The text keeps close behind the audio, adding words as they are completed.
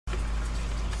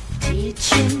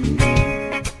Preaching,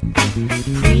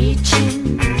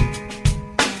 preaching,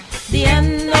 the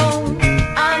unknown,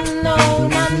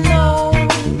 unknown, unknown.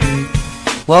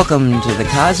 Welcome to the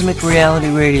Cosmic Reality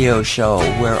Radio Show,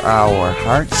 where our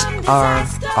hearts are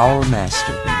our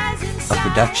master. A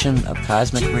production of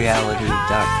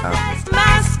CosmicReality.com.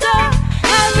 Master,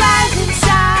 arise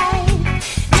inside.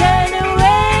 Turn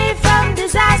away from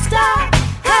disaster.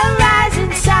 Arise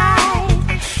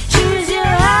inside. Choose your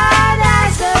heart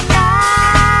as the master.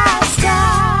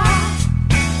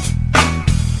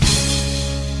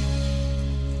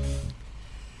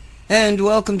 And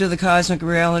welcome to the Cosmic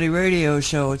Reality Radio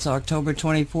Show. It's October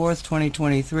 24th,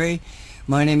 2023.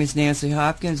 My name is Nancy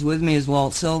Hopkins. With me is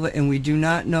Walt Silva, and we do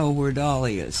not know where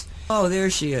Dolly is. Oh, there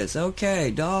she is. Okay,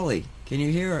 Dolly, can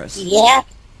you hear us? Yeah.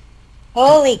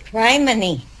 Holy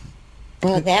criminy.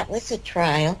 Well, that was a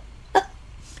trial.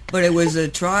 But it was a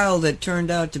trial that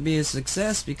turned out to be a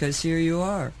success because here you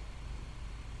are.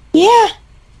 Yeah.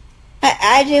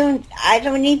 I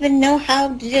don't even know how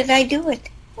did I do it.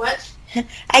 What?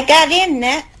 I got in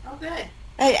that. Oh, good.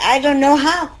 I don't know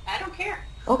how. I don't care.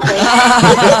 Okay.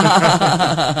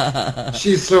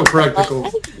 She's so practical.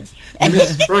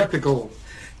 Miss Practical.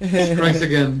 Strikes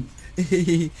again.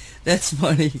 That's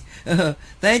funny.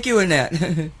 Thank you, Annette.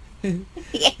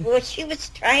 Yeah, well, she was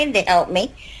trying to help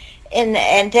me. And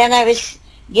then I was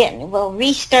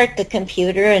restart the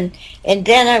computer. And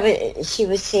then she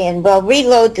was saying, well,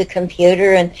 reload the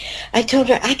computer. And I told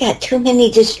her, I got too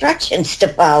many instructions to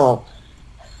follow.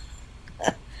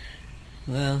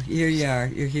 Well, here you are.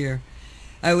 You're here.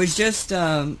 I was just,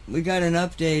 we got an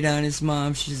update on his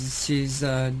mom. She's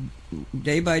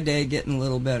day by day getting a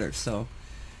little better. So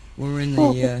we're in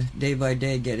the day by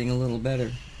day getting a little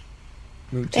better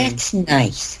routine. That's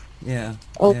nice. Yeah.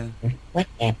 Oh, yeah. What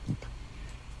happened?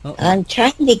 Uh-oh. I'm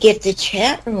trying to get the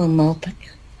chat room open.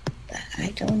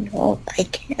 I don't know if I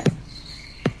can.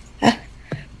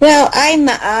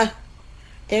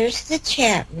 There's the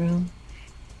chat room.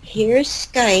 Here's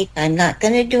Skype. I'm not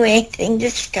going to do anything to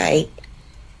Skype.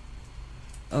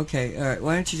 Okay, all right.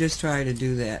 Why don't you just try to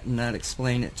do that and not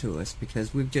explain it to us,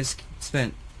 because we've just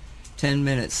spent 10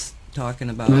 minutes talking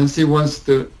about Nancy wants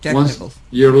technicals.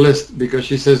 Your list because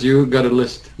she says you got a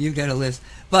list. You got a list.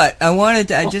 But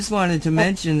I just wanted to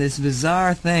mention this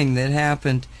bizarre thing that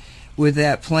happened with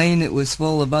that plane that was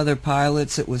full of other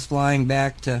pilots that was flying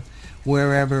back to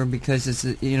wherever, because it's,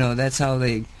 that's how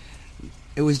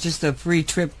it was just a free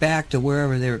trip back to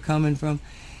wherever they were coming from.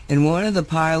 And one of the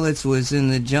pilots was in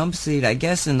the jump seat, I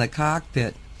guess in the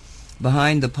cockpit,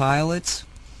 behind the pilots.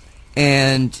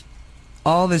 And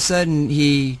all of a sudden,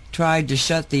 he tried to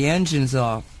shut the engines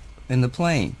off in the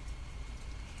plane.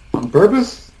 On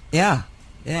purpose? Yeah.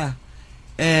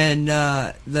 And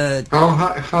How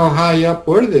high up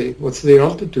were they? What's the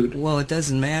altitude? Well, it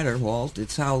doesn't matter, Walt.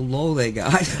 It's how low they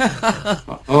got.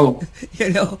 Oh.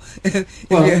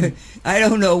 Well, I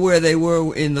don't know where they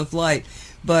were in the flight,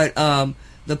 but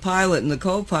the pilot and the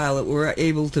co-pilot were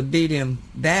able to beat him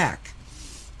back.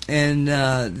 And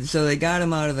so they got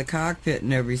him out of the cockpit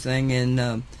and everything.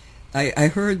 And I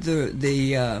heard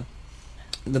the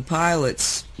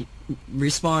pilot's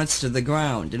response to the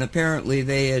ground. And apparently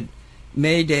they had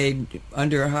mayday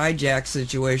under a hijack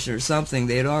situation or something.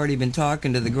 They had already been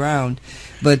talking to the ground.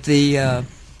 But the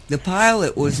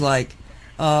pilot was like,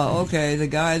 okay, the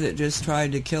guy that just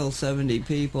tried to kill 70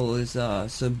 people is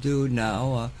subdued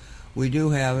now. We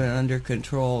do have it under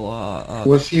control.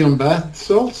 Was he on bath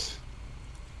salts?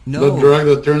 No. The drug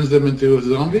that turns them into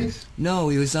zombies? No,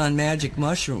 he was on magic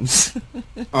mushrooms.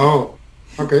 Oh,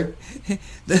 okay.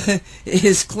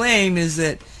 His claim is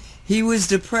that he was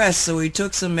depressed, so he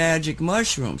took some magic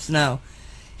mushrooms. Now,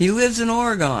 he lives in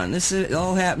Oregon. This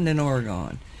all happened in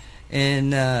Oregon.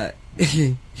 And I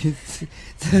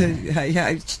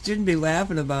shouldn't be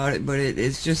laughing about it, but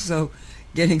it's just so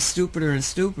getting stupider and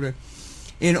stupider.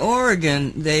 In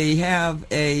Oregon, they have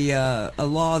a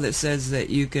law that says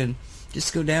that you can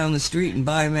just go down the street and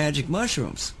buy magic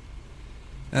mushrooms.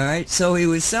 All right? So he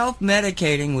was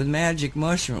self-medicating with magic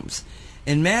mushrooms.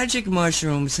 And magic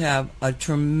mushrooms have a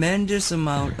tremendous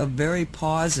amount of very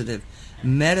positive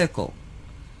medical,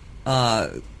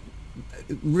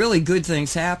 really good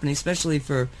things happening, especially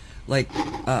for, like,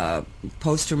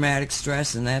 post-traumatic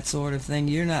stress and that sort of thing.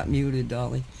 You're not muted,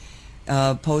 Dolly.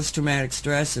 Post-traumatic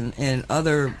stress and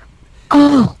other...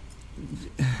 Oh!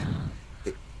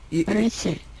 What is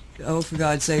it? Oh, for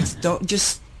God's sakes, don't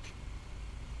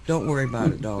worry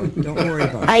about it, Dolly. Don't worry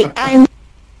about it.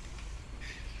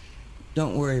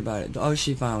 Don't worry about it. Oh,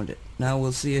 she found it. Now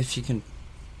we'll see if she can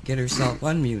get herself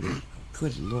unmuted.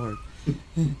 Good Lord.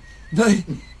 But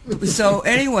so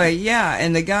anyway, yeah,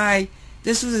 and the guy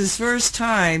this was his first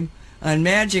time on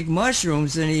magic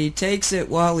mushrooms, and he takes it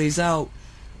while he's out,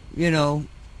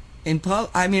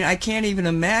 I mean, I can't even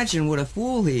imagine what a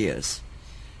fool he is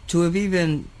to have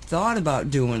even thought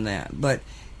about doing that. But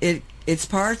it's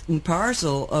part and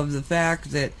parcel of the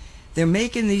fact that they're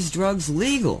making these drugs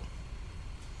legal.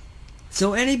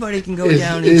 So anybody can go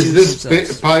down and Is choose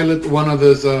this pilot one of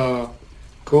those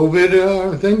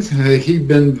COVID things? Has he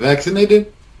been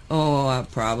vaccinated? Oh,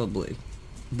 probably.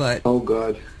 But, Oh,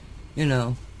 God. it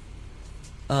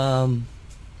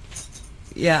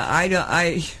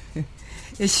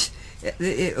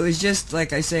was just,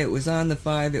 like I say, it was on the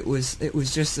 5. It was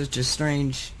just such a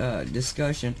strange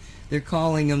discussion. They're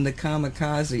calling him the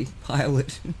kamikaze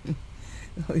pilot.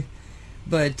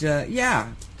 But,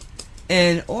 yeah.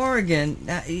 And Oregon,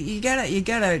 you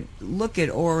gotta look at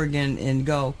Oregon and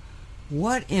go,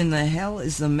 what in the hell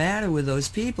is the matter with those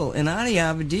people? And Ani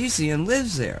Avedissian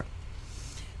lives there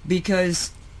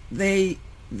because apparently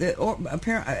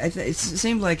it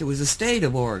seemed like it was the state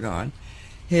of Oregon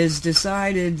has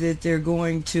decided that they're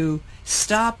going to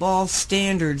stop all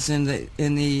standards in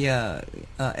the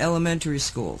elementary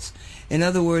schools. In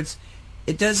other words,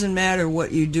 it doesn't matter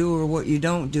what you do or what you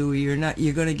don't do. You're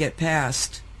going to get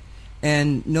passed.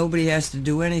 And nobody has to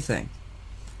do anything.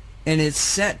 And it's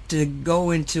set to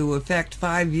go into effect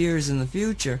 5 years in the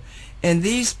future. And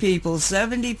these people,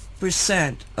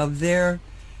 70% of their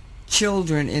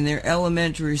children in their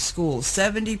elementary school,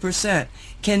 70%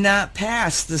 cannot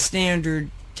pass the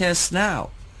standard test now.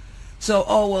 So,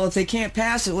 if they can't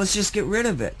pass it, let's just get rid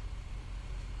of it.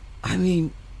 I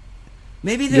mean,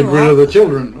 maybe they're Get rid of the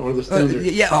children or the standard.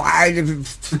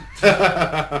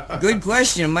 Good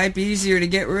question. It might be easier to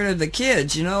get rid of the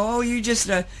kids. You just,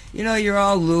 you're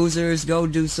all losers. Go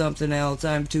do something else.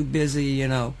 I'm too busy,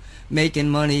 making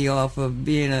money off of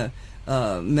being a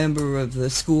member of the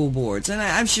school boards. And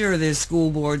I'm sure there's school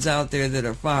boards out there that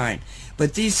are fine.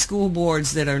 But these school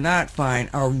boards that are not fine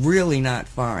are really not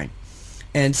fine.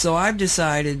 And so I've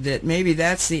decided that maybe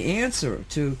that's the answer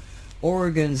to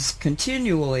Oregon's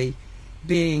continually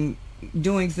doing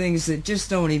things that just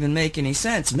don't even make any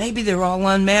sense. Maybe they're all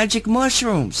on magic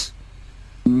mushrooms.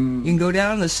 You can go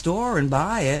down to the store and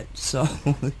buy it. So,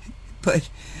 but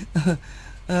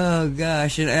oh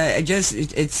gosh, and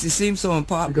it seems so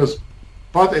impossible. Because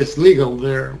pot is legal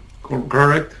there,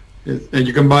 correct? And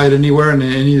you can buy it anywhere in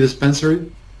any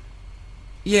dispensary.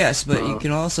 Yes, but you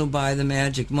can also buy the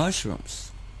magic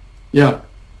mushrooms. Yeah.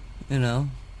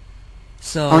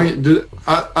 So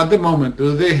at the moment,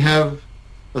 do they have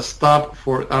a stop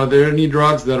for? Are there any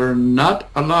drugs that are not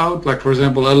allowed? Like, for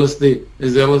example, LSD.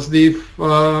 Is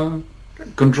LSD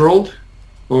controlled,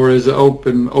 or is it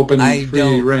open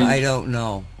free range? I don't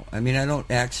know. I mean, I don't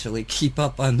actually keep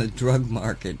up on the drug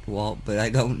market, Walt, but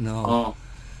I don't know.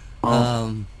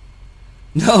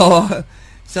 No,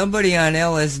 somebody on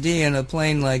LSD in a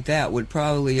plane like that would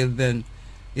probably have been,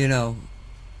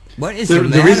 what is the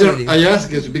matter reason with you? I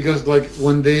ask is because, like,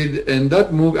 when in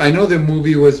that movie, I know the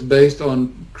movie was based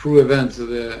on true events.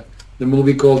 The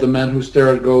movie called The Man Who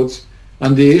Stared at Goats,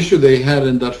 and the issue they had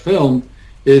in that film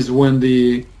is when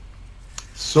the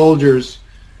soldiers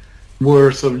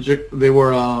were given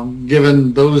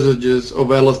dosages of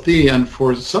LSD, and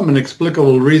for some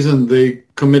inexplicable reason they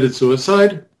committed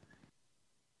suicide.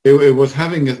 It was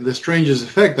having the strangest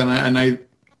effect, and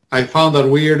I found that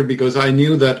weird because I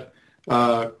knew that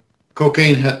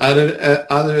cocaine had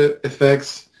other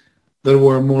effects that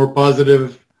were more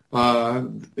positive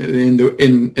in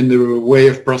the way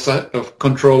of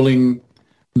controlling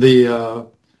the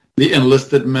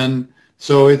enlisted men.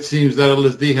 So it seems that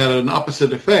LSD had an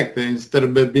opposite effect. Instead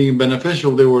of it being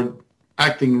beneficial, they were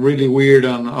acting really weird,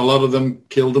 and a lot of them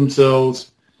killed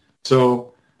themselves. So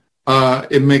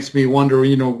it makes me wonder,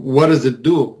 what does it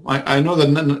do? I know that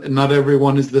not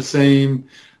everyone is the same.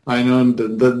 I know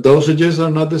the dosages are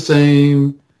not the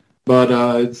same, but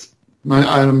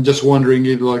I'm just wondering,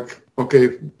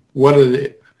 okay, what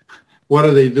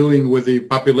are they doing with the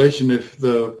population if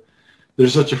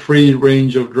there's such a free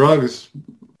range of drugs,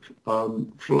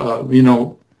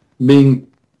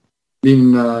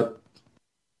 being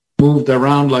moved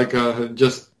around like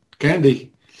just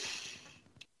candy.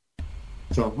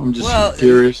 So I'm just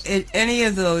curious. Any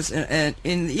of those,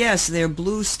 yes, they're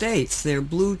blue states, they're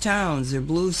blue towns, they're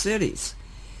blue cities,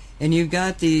 and you've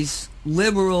got these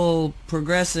liberal,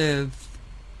 progressive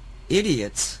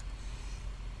idiots.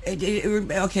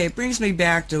 It brings me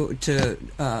back to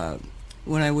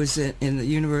when I was in the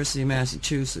University of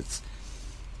Massachusetts,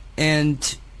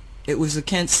 and it was the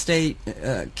Kent State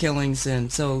killings,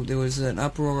 and so there was an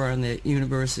uproar on the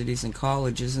universities and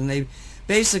colleges, and they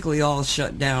basically all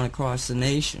shut down across the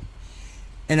nation.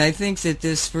 And I think that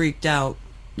this freaked out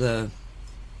the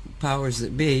powers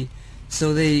that be,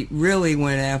 so they really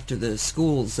went after the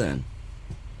schools then.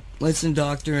 Let's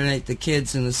indoctrinate the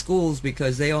kids in the schools,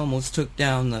 because they almost took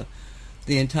down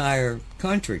the entire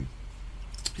country.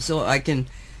 So I can,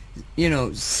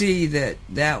 see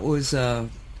that was a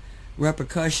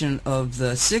repercussion of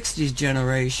the 60s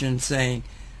generation saying,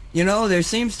 there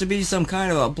seems to be some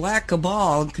kind of a black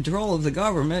cabal in control of the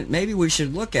government. Maybe we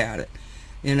should look at it.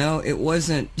 It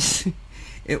wasn't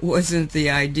it wasn't the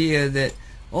idea that,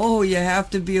 oh, you have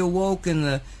to be awoke,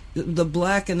 and the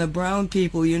black and the brown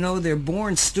people, they're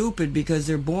born stupid because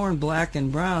they're born black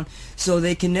and brown, so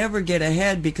they can never get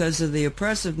ahead because of the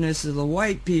oppressiveness of the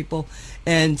white people,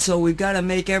 and so we've got to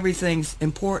make everything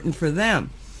important for them.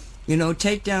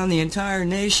 Take down the entire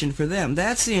nation for them.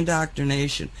 That's the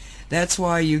indoctrination. That's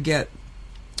why you get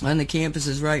on the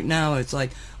campuses right now, it's like,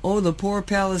 oh, the poor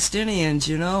Palestinians,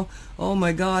 oh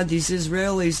my God, these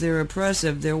Israelis, they're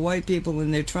oppressive, they're white people,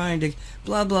 and they're trying to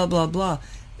blah, blah, blah, blah.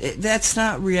 That's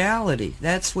not reality.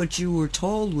 That's what you were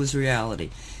told was reality.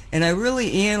 And I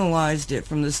really analyzed it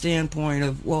from the standpoint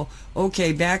of, well,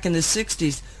 okay, back in the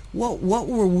 60s, what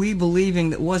were we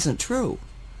believing that wasn't true?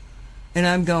 And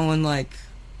I'm going like,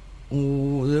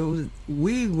 oh,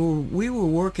 we were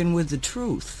working with the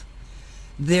truth.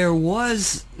 There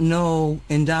was no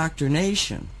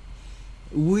indoctrination.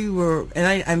 We were,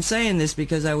 and I'm saying this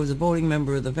because I was a voting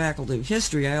member of the Faculty of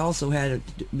History. I also had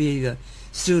to be the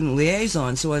student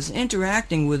liaison, so I was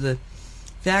interacting with the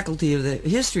faculty of the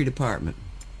history department.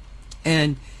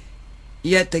 And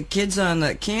yet the kids on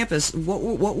the campus, what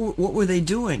were they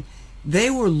doing? They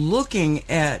were looking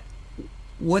at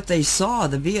what they saw,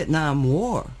 the Vietnam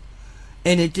War,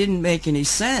 and it didn't make any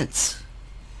sense.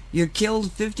 You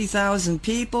killed 50,000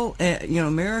 people,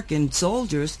 American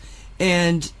soldiers,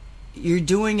 and you're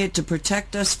doing it to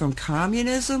protect us from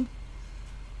communism?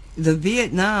 The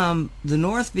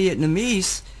North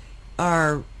Vietnamese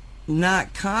are not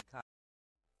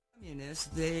communists.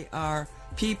 They are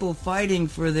people fighting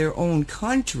for their own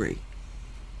country.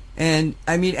 And,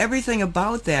 everything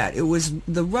about that, it was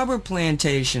the rubber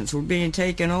plantations were being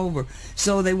taken over.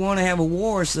 So they want to have a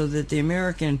war so that the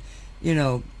American,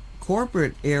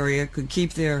 corporate area could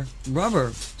keep their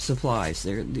rubber supplies.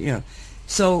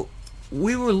 So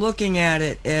we were looking at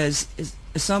it as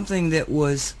something that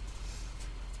was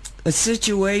a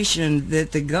situation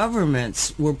that the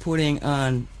governments were putting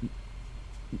on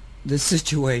the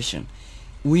situation.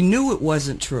 We knew it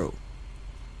wasn't true.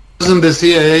 Wasn't the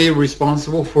CIA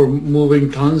responsible for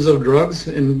moving tons of drugs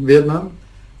in Vietnam?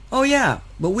 Oh yeah,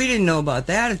 but we didn't know about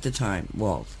that at the time,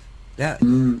 Walt.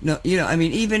 No,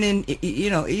 even in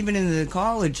the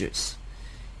colleges,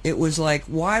 it was like,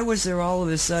 why was there all of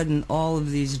a sudden all of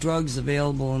these drugs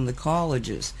available in the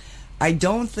colleges? I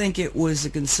don't think it was a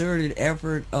concerted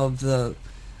effort of the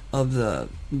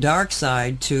dark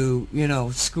side to,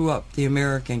 screw up the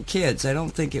American kids. I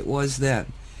don't think it was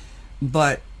then.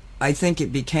 But I think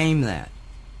it became that.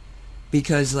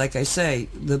 Because, like I say,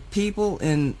 the people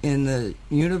in the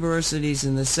universities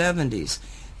in the 70s,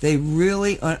 they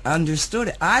really understood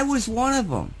it. I was one of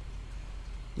them.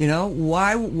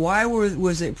 Why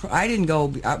was it? I didn't go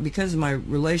because of my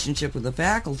relationship with the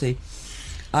faculty.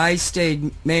 I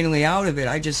stayed mainly out of it.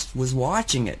 I just was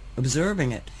watching it,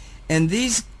 observing it. And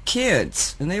these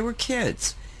kids, and they were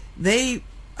kids,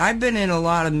 I've been in a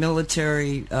lot of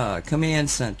military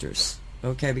command centers,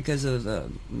 okay, because of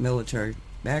the military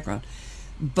background.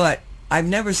 But I've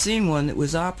never seen one that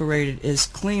was operated as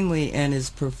cleanly and as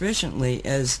proficiently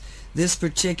as this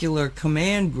particular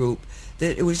command group,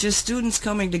 that it was just students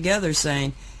coming together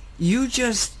saying, you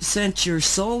just sent your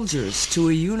soldiers to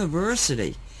a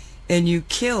university and you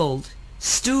killed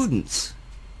students.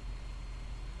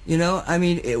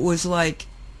 It was like,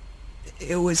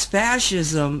 it was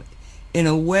fascism in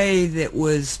a way that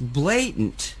was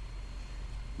blatant.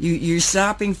 You're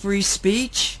stopping free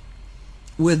speech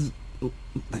with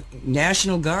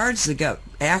National Guards that got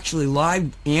actually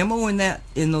live ammo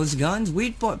in those guns.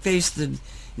 We'd faced the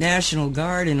National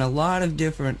Guard in a lot of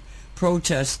different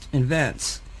protest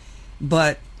events,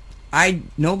 but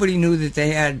nobody knew that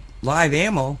they had live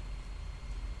ammo.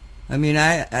 I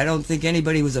don't think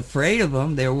anybody was afraid of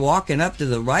them. They were walking up to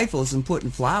the rifles and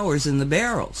putting flowers in the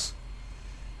barrels.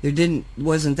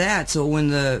 Wasn't that. So when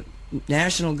the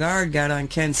National Guard got on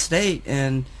Kent State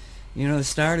and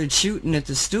started shooting at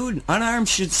the unarmed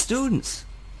students,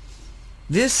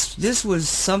 this was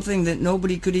something that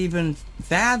nobody could even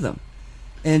fathom.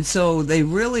 And so they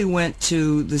really went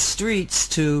to the streets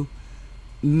to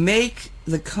make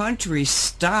the country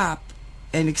stop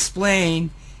and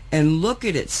explain and look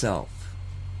at itself.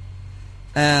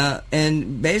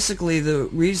 And basically the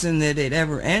reason that it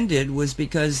ever ended was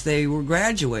because they were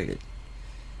graduated.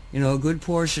 You know, a good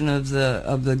portion of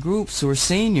the groups were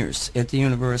seniors at the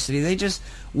university. They just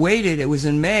waited. It was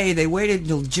in May. They waited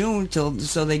till June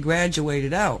so they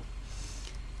graduated out.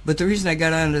 But the reason I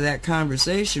got onto that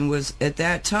conversation was at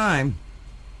that time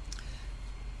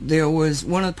there was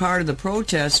part of the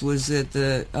protest was that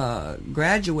the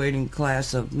graduating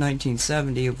class of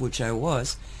 1970, of which I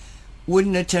was,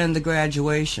 wouldn't attend the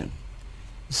graduation.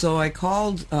 So I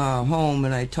called home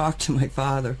and I talked to my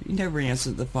father. He never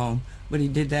answered the phone, but he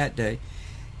did that day.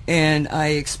 And I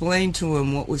explained to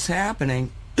him what was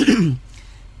happening,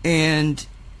 and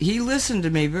he listened to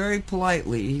me very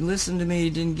politely. He listened to me. He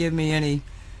didn't give me any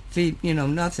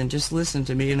nothing, just listened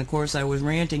to me. And of course I was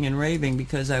ranting and raving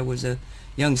because I was a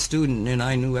young student and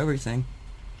I knew everything.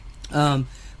 But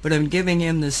I'm giving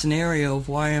him the scenario of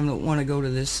why I don't want to go to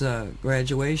this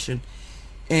graduation.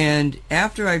 And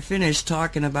after I finished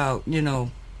talking about, we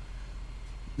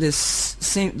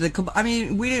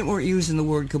weren't using the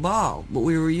word cabal, but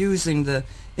we were using the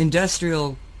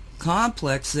industrial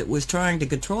complex that was trying to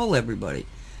control everybody.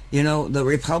 The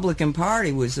Republican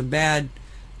Party was a bad,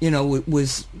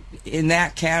 was in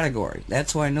that category.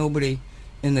 That's why nobody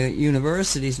in the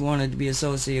universities wanted to be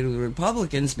associated with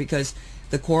Republicans, because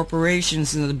the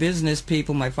corporations and the business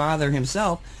people, my father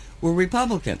himself, were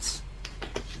Republicans.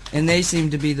 And they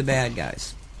seemed to be the bad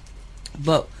guys.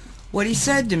 But what he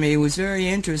said to me was very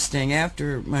interesting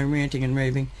after my ranting and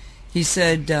raving. He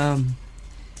said, I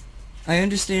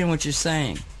understand what you're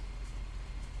saying.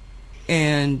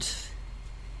 And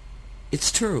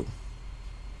it's true.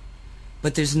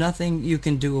 But there's nothing you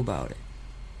can do about it.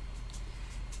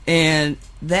 And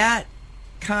that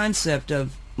concept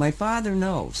of my father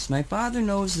knows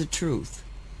the truth,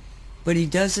 but he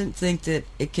doesn't think that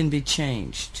it can be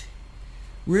changed,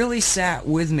 really sat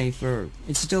with me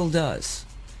it still does,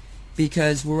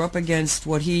 because we're up against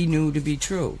what he knew to be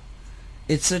true.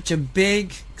 It's such a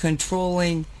big,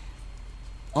 controlling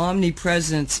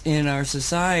omnipresence in our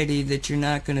society that you're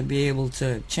not going to be able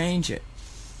to change it.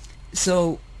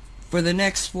 So for the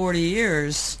next 40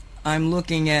 years, I'm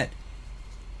looking at,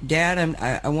 Dad,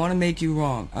 I want to make you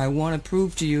wrong. I want to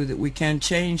prove to you that we can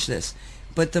change this.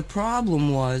 But the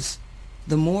problem was,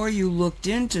 the more you looked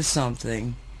into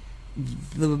something,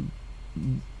 the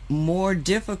more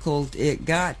difficult it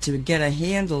got to get a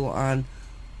handle on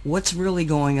what's really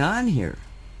going on here.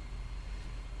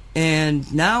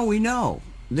 And now we know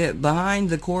that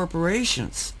behind the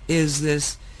corporations is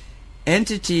this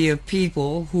entity of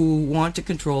people who want to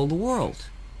control the world.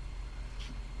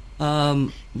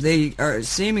 They are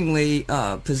seemingly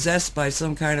possessed by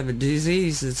some kind of a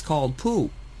disease that's called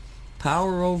POO,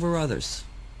 power over others.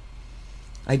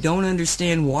 I don't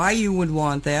understand why you would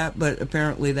want that, but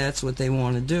apparently that's what they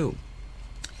want to do.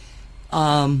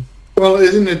 Well,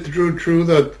 isn't it true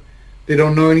that they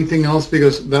don't know anything else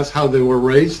because that's how they were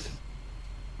raised?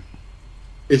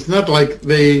 It's not like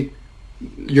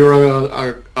you're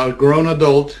a grown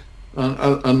adult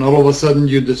and all of a sudden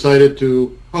you decided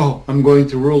to, I'm going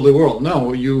to rule the world.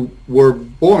 No, you were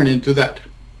born into that.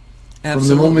 Absolutely. From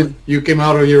the moment you came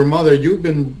out of your mother, you've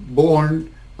been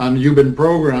born and you've been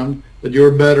programmed that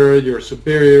you're better, you're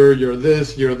superior, you're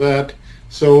this, you're that.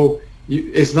 So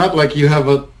it's not like you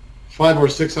have 5 or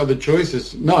 6 other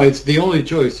choices. No, it's the only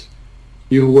choice.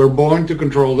 You were born to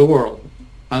control the world.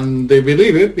 And they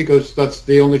believe it because that's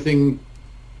the only thing.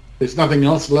 There's nothing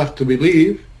else left to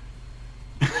believe.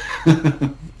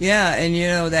 Yeah,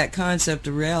 and that concept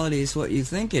of reality is what you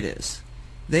think it is.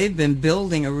 They've been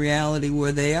building a reality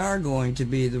where they are going to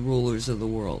be the rulers of the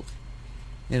world.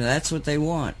 That's what they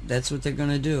want. That's what they're going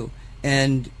to do.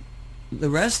 And the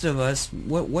rest of us,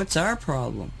 what's our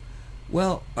problem?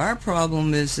 Well, our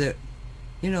problem is that,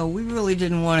 we really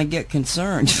didn't want to get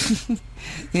concerned.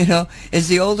 As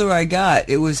the older I got,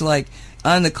 it was like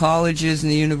on the colleges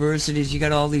and the universities, you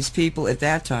got all these people at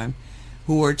that time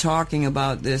who were talking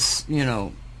about this,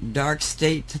 dark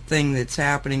state thing that's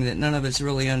happening that none of us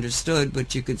really understood,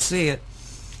 but you could see it.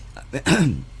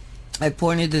 I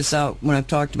pointed this out when I've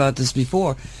talked about this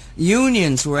before.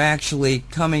 Unions were actually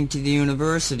coming to the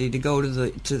university to go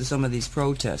to some of these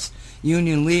protests.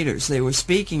 Union leaders, they were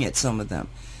speaking at some of them.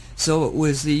 So it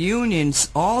was the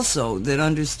unions also that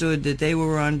understood that they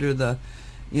were under the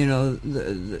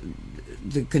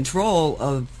control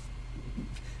of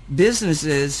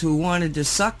businesses who wanted to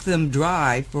suck them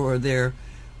dry for their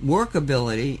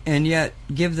workability and yet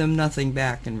give them nothing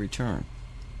back in return,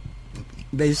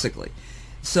 basically.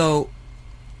 So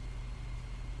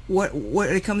what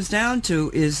it comes down to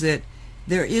is that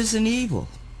there is an evil.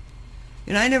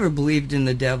 And I never believed in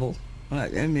the devil.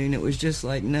 I mean, it was just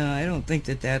like, no, I don't think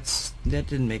that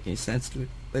didn't make any sense to it.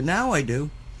 But now I do.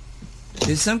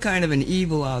 There's some kind of an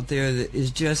evil out there that is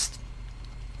just,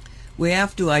 we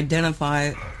have to identify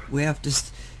it. We have to,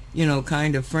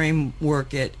 kind of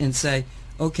framework it and say,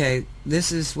 okay,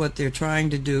 this is what they're trying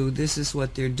to do. This is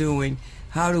what they're doing.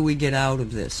 How do we get out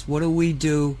of this? What do we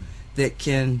do that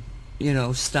can,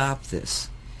 stop this?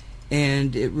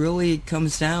 And it really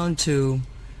comes down to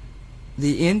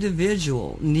the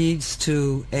individual needs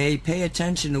to, A, pay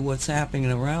attention to what's happening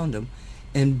around them,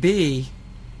 and B,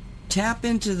 tap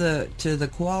into the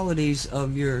qualities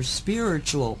of your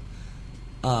spiritual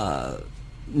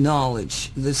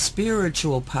knowledge, the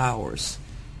spiritual powers,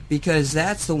 because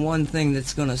that's the one thing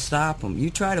that's going to stop them. You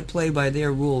try to play by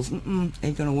their rules, ain't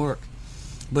going to work.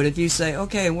 But if you say,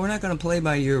 okay, we're not going to play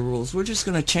by your rules, we're just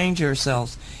going to change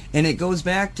ourselves, and it goes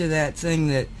back to that thing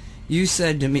that you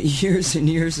said to me years and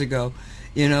years ago.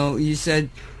 You said,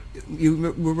 you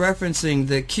were referencing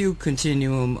the Q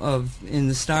continuum in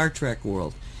the Star Trek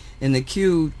world. And the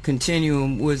Q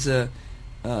continuum was a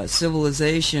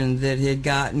civilization that had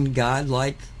gotten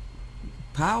godlike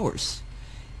powers.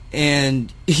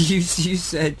 And you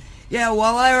said, yeah,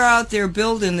 while I were out there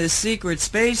building this secret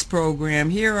space program,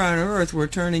 here on Earth we're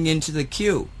turning into the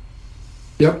Q.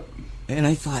 Yep. And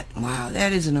I thought, wow,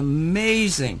 that is an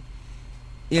amazing,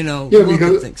 yeah, look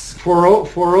because at things. for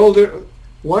all the,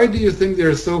 why do you think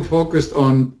they're so focused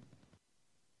on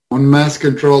mass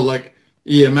control, like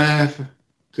EMF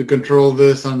to control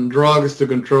this, and drugs to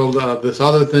control this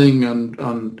other thing, and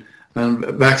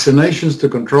vaccinations to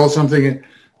control something?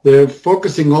 They're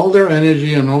focusing all their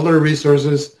energy and all their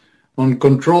resources on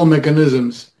control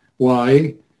mechanisms.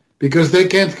 Why? Because they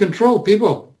can't control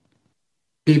people.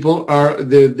 People are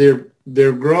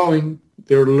they're growing.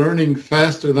 They're learning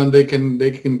faster than they can.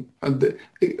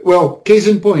 Well, case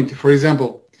in point, for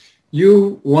example,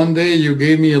 one day you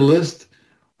gave me a list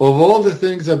of all the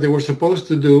things that they were supposed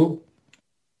to do,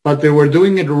 but they were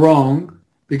doing it wrong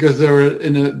because they were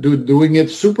doing it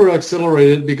super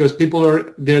accelerated because people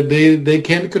they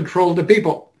can't control the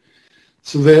people.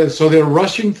 So they're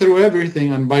rushing through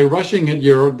everything, and by rushing it,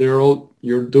 you're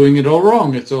doing it all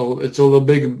wrong. It's all a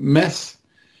big mess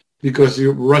because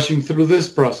you're rushing through this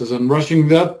process and rushing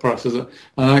that process and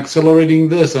accelerating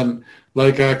this, and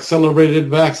like accelerated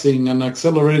vaccine and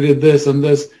accelerated this, and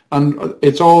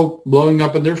it's all blowing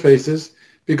up in their faces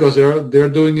because they're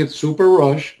doing it super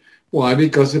rush. Why?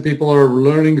 Because the people are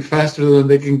learning faster than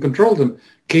they can control them.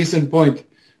 Case in point,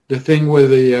 the thing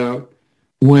with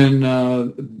when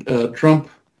Trump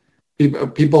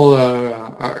people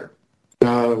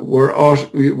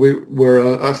were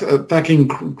attacking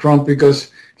Trump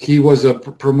because he was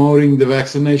promoting the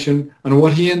vaccination, and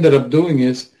what he ended up doing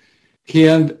is he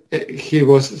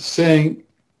was saying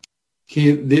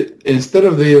instead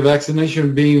of the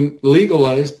vaccination being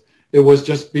legalized, it was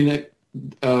just being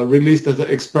released as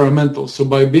experimental. So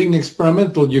by being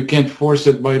experimental, you can't force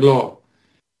it by law.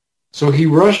 So he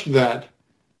rushed that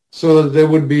so that they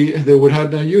would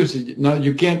have no use. Now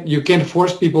you can't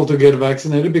force people to get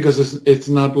vaccinated because it's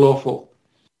not lawful.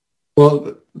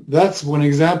 Well, that's one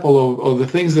example of the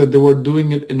things that they were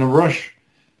doing it in a rush.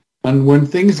 And when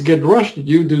things get rushed,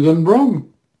 you do them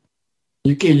wrong.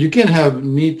 You can't have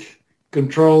neat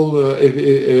control if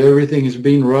everything is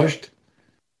being rushed.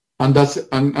 And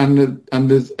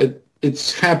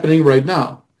it's happening right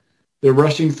now. They're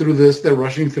rushing through this. They're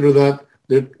rushing through that.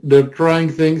 They're trying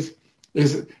things.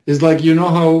 It's like,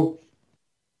 how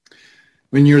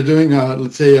when you're doing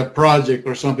let's say a project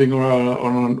or something,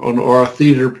 or a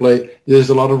theater play, there's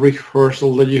a lot of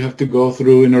rehearsal that you have to go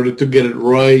through in order to get it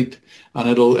right,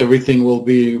 and everything will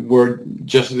be when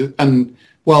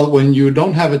you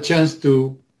don't have a chance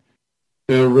to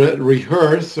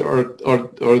rehearse or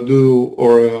do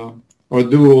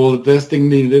all the testing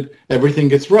needed, everything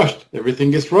gets rushed.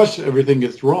 Everything gets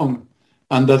wrong,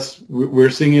 and we're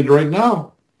seeing it right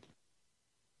now.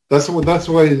 That's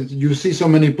why you see so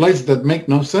many places that make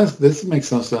no sense. This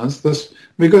makes no sense.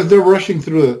 Because they're rushing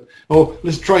through it. Oh,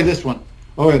 let's try this one.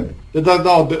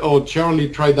 Charlie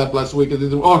tried that last week.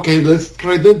 Okay, let's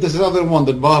try this other one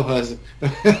that Bob has.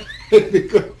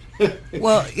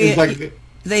 Well,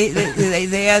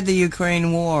 they had the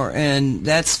Ukraine war, and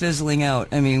that's fizzling out.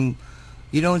 I mean,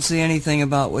 you don't see anything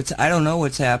about I don't know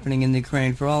what's happening in the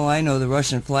Ukraine. For all I know, the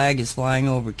Russian flag is flying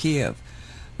over Kiev.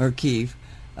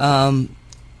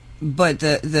 But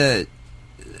in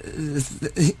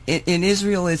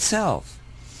Israel itself,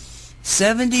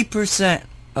 70%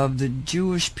 of the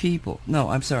Jewish people,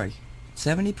 70% or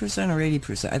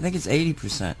 80%, I think it's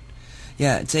 80%.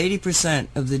 Yeah, it's 80%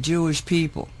 of the Jewish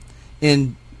people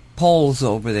in polls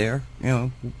over there,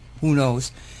 who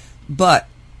knows, But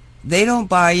they don't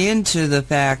buy into the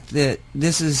fact that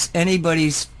this is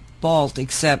anybody's fault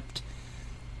except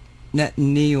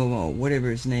Netanyahu, whatever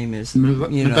his name is.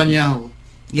 Netanyahu.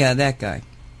 Yeah, that guy.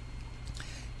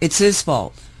 It's his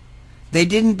fault. They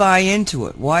didn't buy into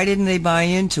it. Why didn't they buy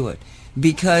into it?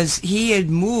 Because he had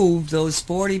moved those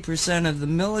 40% of the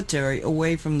military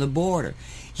away from the border.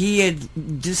 He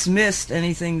had dismissed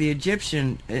anything the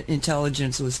Egyptian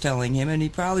intelligence was telling him, and he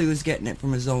probably was getting it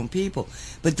from his own people.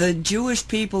 But the Jewish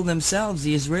people themselves,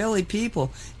 the Israeli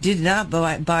people, did not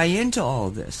buy into all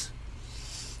of this.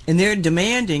 And they're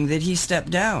demanding that he step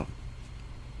down.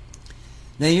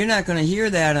 Now, you're not going to hear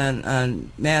that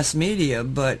on mass media,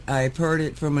 but I've heard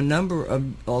it from a number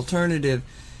of alternative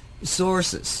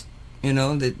sources,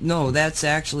 that, no, that's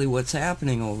actually what's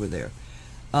happening over there.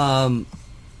 The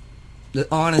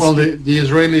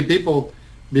Israeli people,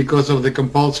 because of the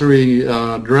compulsory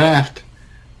draft,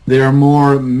 they are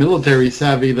more military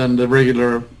savvy than the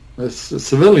regular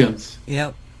civilians.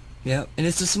 Yep. And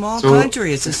it's a small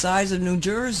country. It's the size of New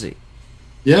Jersey.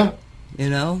 Yeah.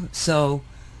 So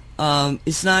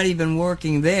it's not even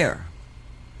working there.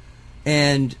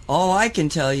 And all I can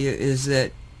tell you is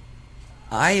that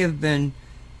I have been,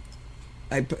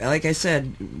 like I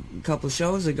said a couple of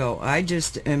shows ago, I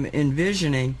just am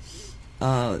envisioning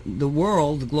the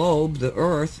world, the globe, the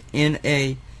Earth, in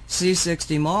a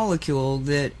C60 molecule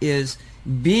that is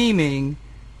beaming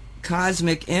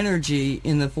cosmic energy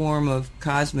in the form of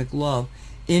cosmic love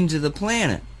into the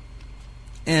planet.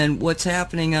 And what's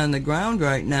happening on the ground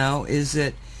right now is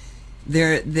that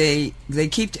they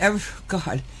keep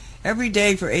every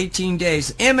day for 18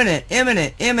 days, imminent,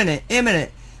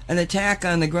 an attack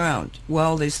on the ground.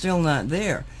 Well, they're still not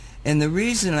there. And the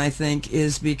reason, I think,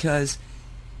 is because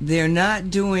they're not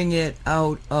doing it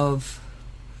out of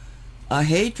a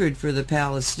hatred for the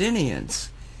Palestinians.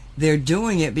 They're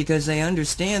doing it because they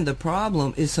understand the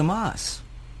problem is Hamas.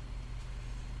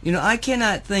 I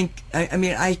cannot think,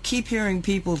 I keep hearing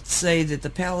people say that the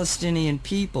Palestinian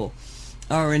people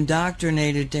are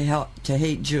indoctrinated to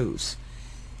hate Jews.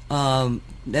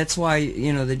 That's why,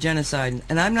 the genocide.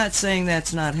 And I'm not saying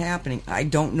that's not happening. I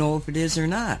don't know if it is or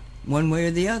not, one way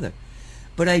or the other.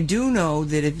 But I do know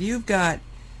that if you've got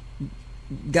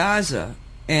Gaza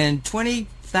and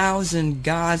 20,000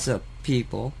 Gaza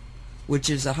people, which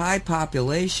is a high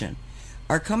population,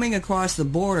 are coming across the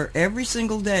border every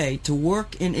single day to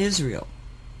work in Israel,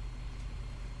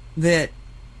 that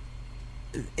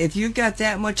if you've got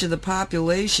that much of the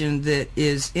population that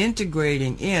is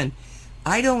integrating in,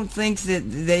 I don't think that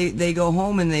they go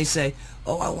home and they say,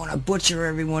 oh, I want to butcher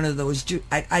every one of those Jews.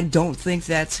 I don't think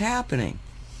that's happening.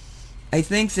 I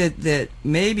think that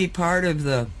maybe part of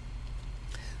the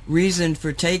reason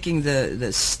for taking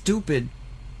the stupid,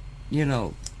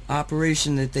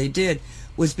 operation that they did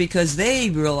was because they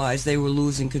realized they were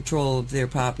losing control of their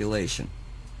population.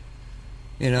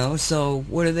 So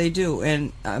what do?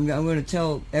 And I'm going to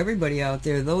tell everybody out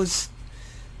there, those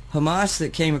Hamas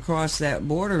that came across that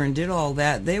border and did all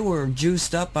that, they were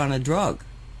juiced up on a drug.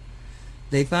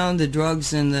 They found the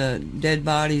drugs in the dead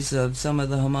bodies of some of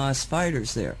the Hamas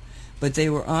fighters there. But they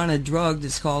were on a drug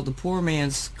that's called the poor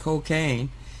man's cocaine,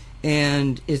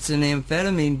 and it's an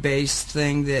amphetamine-based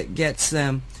thing that gets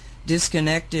them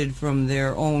disconnected from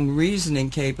their own reasoning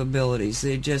capabilities.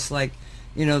 They're just like,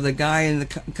 the guy in the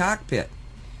cockpit,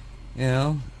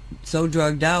 so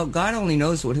drugged out. God only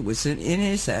knows what it was in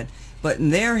his head. But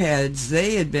in their heads,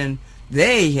 they had been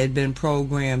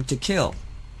programmed to kill.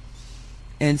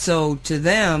 And so to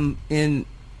them, in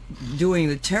doing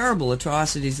the terrible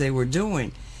atrocities they were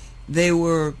doing, they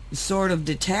were sort of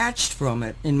detached from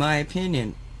it, in my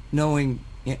opinion, knowing,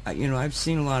 I've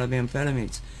seen a lot of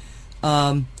amphetamines.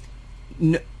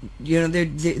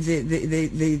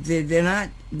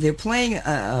 They're playing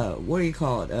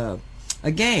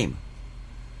a game.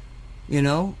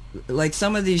 Like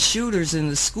some of these shooters in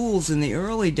the schools in the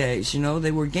early days,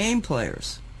 they were game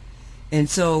players. And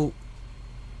so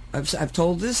I've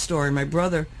told this story. My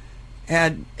brother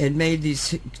had made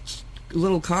these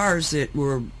little cars that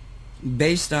were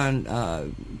based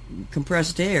on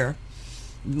compressed air,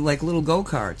 like little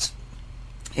go-karts.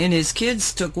 And his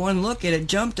kids took one look at it,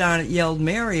 jumped on it, yelled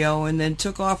Mario, and then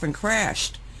took off and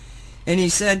crashed. And he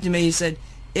said to me,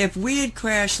 if we had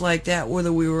crashed like that,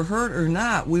 whether we were hurt or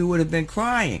not, we would have been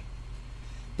crying.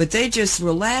 But they just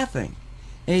were laughing.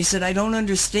 And he said, I don't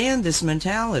understand this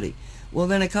mentality. Well,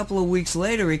 then a couple of weeks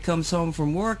later, he comes home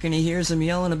from work and he hears them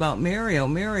yelling about Mario.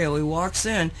 He walks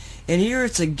in, and here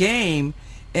it's a game,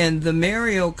 and the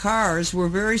Mario cars were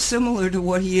very similar to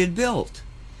what he had built.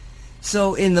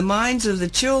 So in the minds of the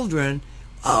children,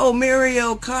 oh,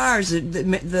 Mario cars,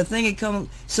 the thing had come,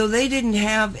 so they didn't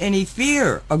have any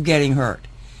fear of getting hurt.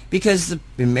 Because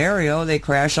in Mario, they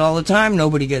crash all the time,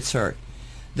 nobody gets hurt.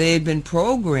 They had been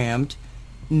programmed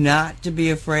not to be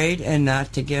afraid and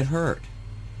not to get hurt.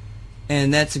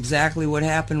 And that's exactly what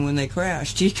happened when they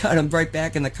crashed. He got them right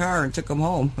back in the car and took them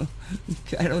home.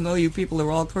 I don't know, you people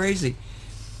are all crazy.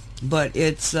 But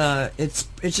it's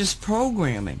just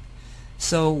programming.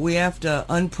 So we have to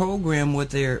unprogram what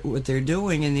they're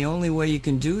doing, and the only way you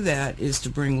can do that is to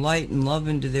bring light and love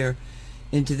into their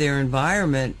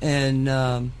environment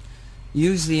and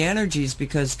use the energies,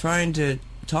 because trying to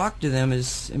talk to them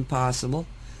is impossible.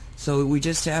 So we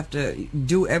just have to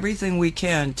do everything we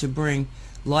can to bring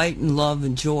light and love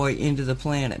and joy into the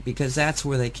planet, because that's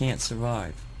where they can't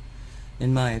survive,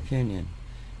 in my opinion.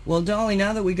 Well, Dolly,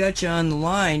 now that we got you on the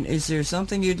line, is there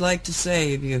something you'd like to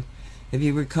say? Have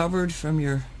you recovered from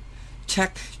your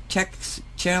tech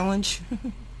challenge?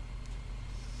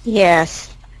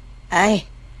 Yes, I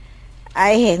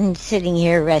am sitting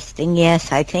here resting.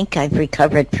 Yes, I think I've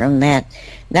recovered from that.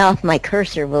 Now, if my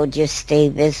cursor will just stay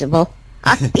visible,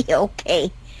 I'll be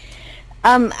okay.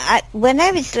 When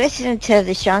I was listening to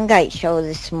the Shungite show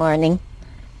this morning,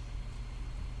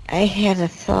 I had a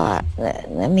thought.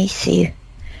 Let me see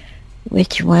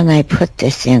which one I put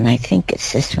this in. I think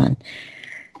it's this one.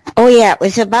 Oh, yeah, it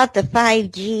was about the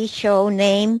 5G show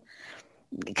name,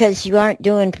 because you aren't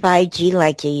doing 5G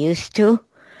like you used to.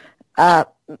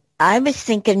 I was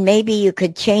thinking maybe you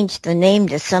could change the name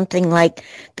to something like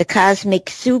the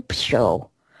Cosmic Soup Show,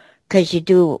 because you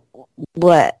do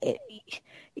what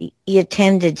you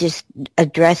tend to just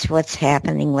address what's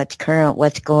happening, what's current,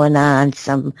 what's going on,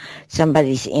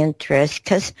 somebody's interest,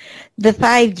 because the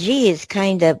 5G is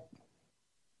kind of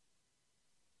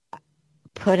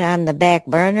put on the back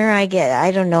burner. I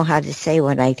don't know how to say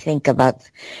what I think about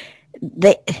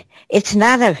it's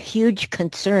not a huge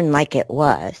concern like it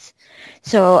was.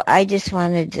 So I just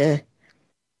wanted to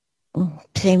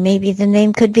say maybe the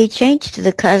name could be changed to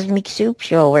the Cosmic Soup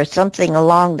Show or something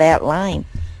along that line.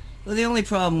 Well, the only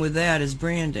problem with that is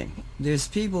branding. There's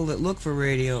people that look for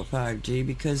Radio 5G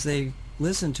because they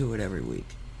listen to it every week.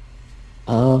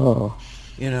 Oh.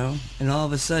 And all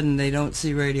of a sudden they don't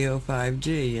see Radio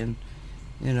 5G, and,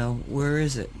 where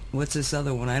is it? What's this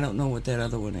other one? I don't know what that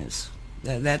other one is.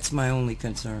 That's my only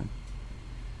concern.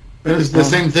 It's the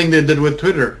same thing they did with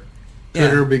Twitter.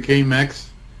 Twitter became X.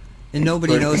 And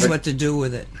nobody knows what to do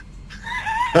with it.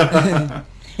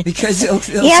 Because they'll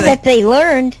say, but they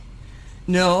learned.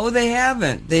 No, they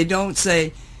haven't. They don't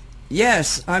say,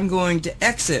 yes, I'm going to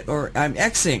exit, or I'm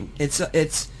Xing. It's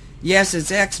yes,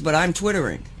 it's X, but I'm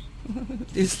Twittering.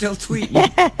 They're still tweeting.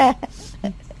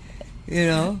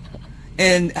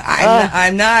 And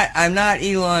I'm not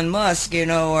Elon Musk,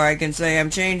 or I can say I'm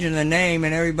changing the name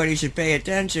and everybody should pay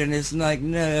attention. It's like,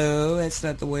 no, that's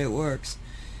not the way it works.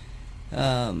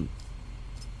 And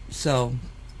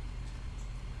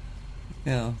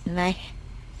I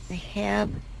have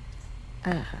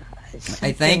something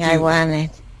I thank you. I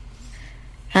wanted.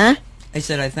 Huh? I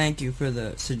said I thank you for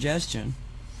the suggestion.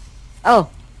 Oh,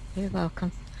 you're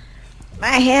welcome.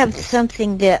 I have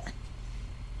something that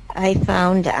I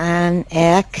found on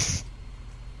X,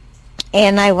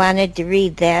 and I wanted to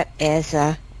read that as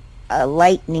a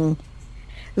lighten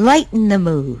the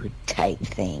mood type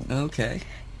thing. Okay.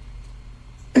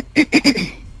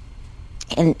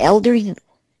 An elderly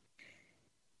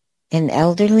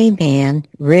man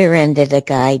rear-ended a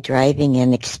guy driving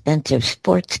an expensive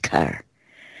sports car.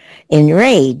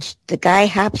 Enraged, the guy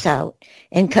hops out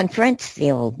and confronts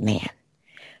the old man.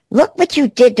 "Look what you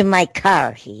did to my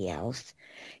car," he yells.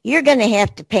 "You're going to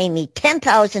have to pay me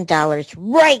 $10,000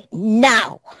 right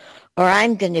now, or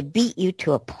I'm going to beat you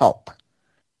to a pulp."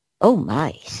 "Oh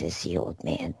my," says the old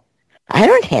man. "I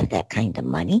don't have that kind of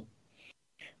money."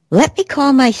 "Let me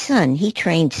call my son. He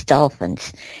trains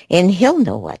dolphins, and he'll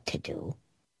know what to do."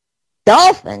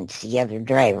 "Dolphins?" the other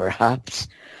driver hops,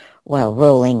 while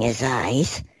rolling his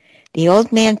eyes. The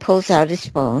old man pulls out his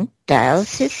phone,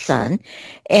 dials his son,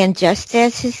 and just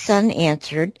as his son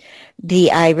answered,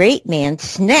 the irate man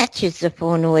snatches the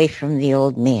phone away from the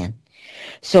old man.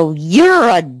 "So you're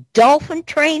a dolphin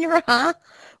trainer, huh?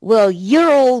 Well,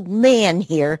 your old man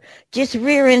here just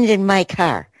rear-ended my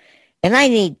car, and I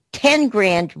need 10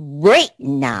 grand right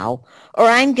now, or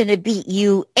I'm going to beat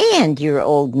you and your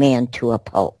old man to a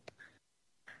pulp."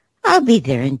 "I'll be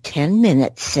there in 10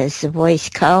 minutes, says the voice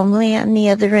calmly on the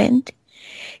other end.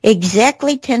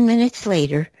 Exactly 10 minutes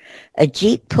later, a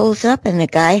Jeep pulls up and a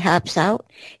guy hops out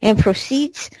and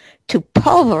proceeds to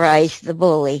pulverize the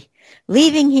bully,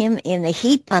 leaving him in a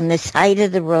heap on the side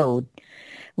of the road.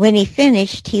 When he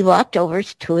finished, he walked over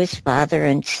to his father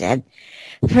and said,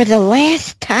 "For the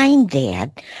last time,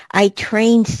 Dad, I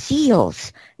trained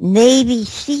seals, Navy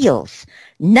SEALs,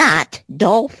 not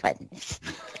dolphins."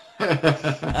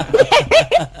 I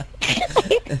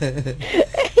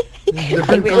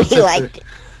Different really concept. liked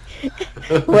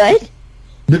it. What?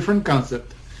 Different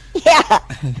concept. Yeah.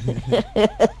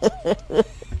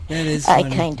 That is I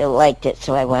funny. kind of liked it,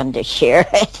 so I wanted to share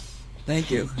it.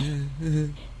 Thank you.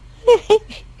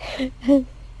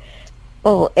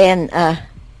 Oh, and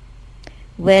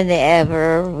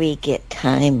whenever we get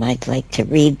time, I'd like to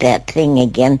read that thing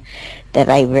again that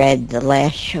I read the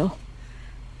last show.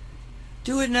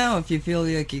 Do it now if you feel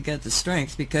like you got the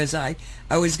strength, because I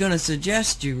was going to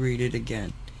suggest you read it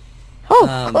again.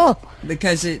 Oh, cool.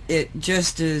 Because it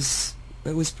just is,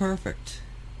 it was perfect.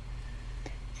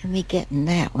 Let me get in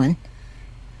that one.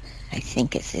 I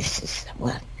think this is the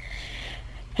one.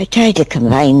 I tried to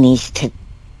combine these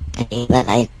today, but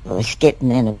I was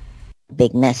getting in a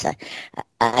big mess.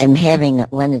 I'm having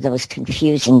one of those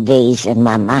confusing days in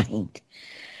my mind.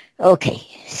 Okay,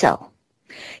 so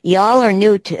y'all are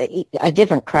new to a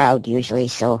different crowd usually,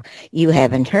 so you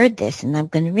haven't heard this, and I'm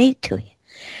going to read it to you.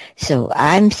 So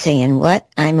I'm saying what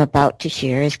I'm about to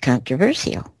share is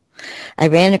controversial. I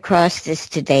ran across this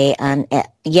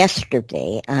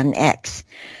yesterday on X.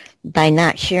 By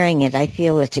not sharing it, I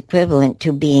feel it's equivalent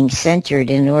to being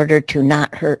censored in order to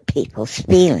not hurt people's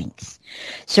feelings.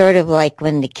 Sort of like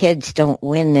when the kids don't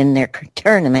win in their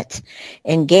tournaments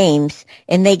and games,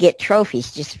 and they get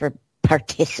trophies just for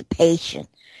participation.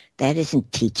 That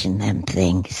isn't teaching them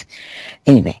things.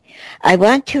 Anyway, I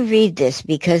want to read this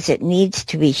because it needs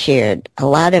to be shared. A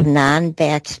lot of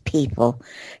non-vaxxed people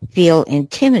feel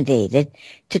intimidated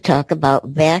to talk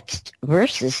about vaxxed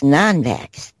versus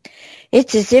non-vaxxed.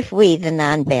 It's as if we, the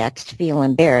non-vaxxed, feel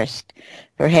embarrassed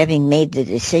for having made the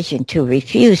decision to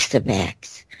refuse the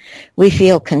vax. We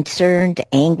feel concerned,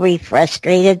 angry,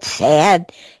 frustrated,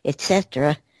 sad,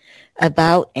 etc.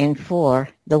 about and for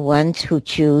the ones who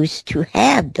choose to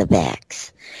have the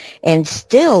vax and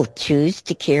still choose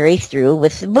to carry through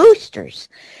with the boosters,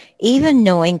 even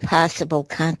knowing possible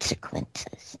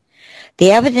consequences.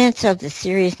 The evidence of the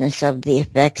seriousness of the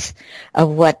effects of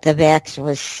what the vax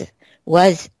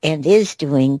was and is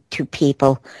doing to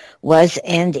people was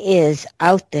and is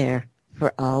out there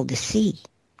for all to see.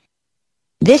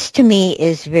 This to me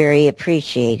is very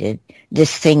appreciated,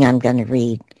 this thing I'm going to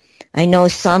read. I know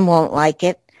some won't like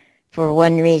it for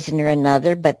one reason or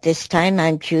another, but this time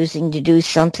I'm choosing to do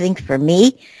something for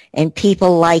me and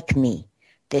people like me.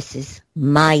 This is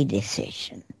my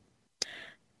decision.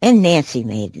 And Nancy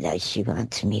made it. She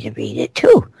wants me to read it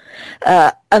too.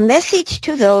 A message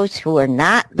to those who are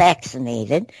not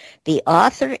vaccinated. The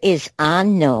author is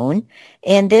unknown,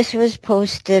 and this was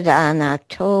posted on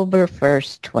October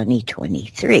 1st,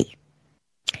 2023.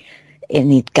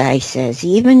 And the guy says,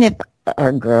 even if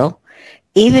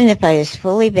I was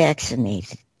fully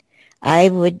vaccinated, I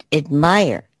would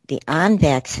admire the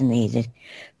unvaccinated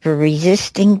for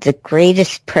resisting the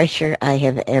greatest pressure I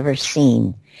have ever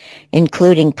seen,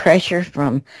 including pressure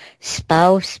from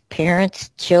spouse, parents,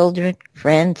 children,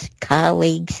 friends,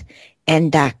 colleagues,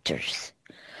 and doctors.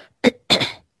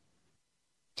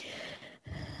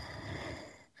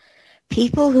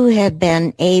 People who have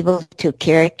been able to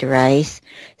characterize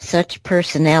such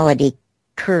personality,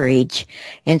 courage,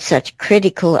 and such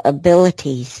critical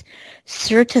abilities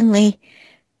certainly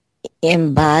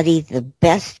embody the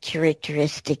best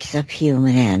characteristics of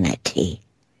humanity.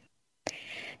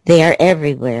 They are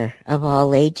everywhere, of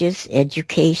all ages,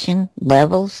 education,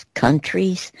 levels,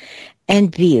 countries,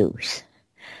 and views.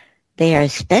 They are a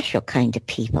special kind of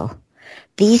people.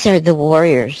 These are the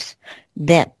warriors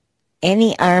that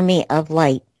any army of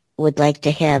light would like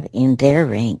to have in their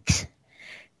ranks.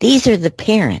 These are the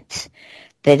parents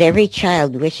that every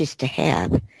child wishes to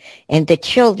have, and the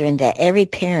children that every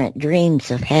parent dreams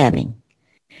of having.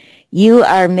 You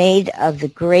are made of the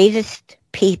greatest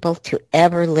people to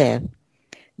ever live,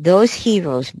 those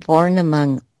heroes born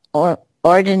among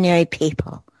ordinary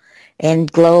people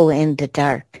and glow in the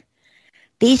dark.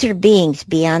 These are beings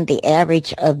beyond the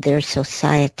average of their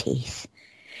societies.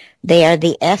 They are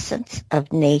the essence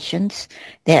of nations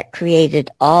that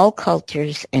created all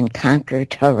cultures and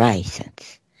conquered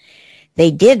horizons.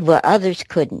 They did what others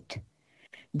couldn't.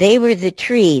 They were the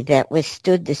tree that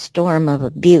withstood the storm of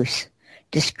abuse,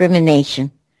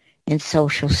 discrimination, and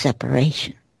social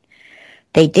separation.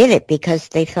 They did it because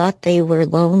they thought they were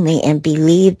lonely and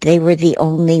believed they were the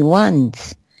only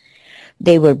ones.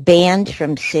 They were banned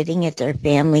from sitting at their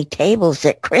family tables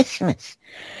at Christmas,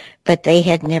 but they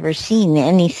had never seen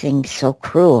anything so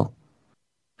cruel.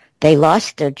 They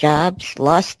lost their jobs,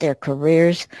 lost their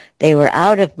careers. They were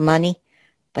out of money,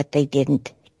 but they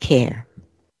didn't care.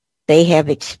 They have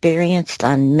experienced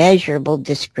unmeasurable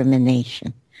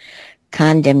discrimination,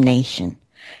 condemnation,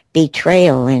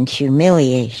 betrayal, and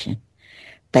humiliation,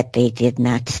 but they did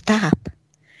not stop.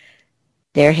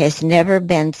 There has never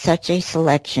been such a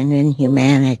selection in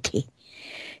humanity.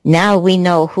 Now we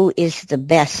know who is the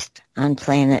best on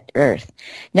planet Earth.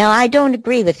 Now, I don't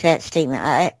agree with that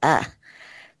statement.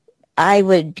 I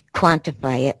would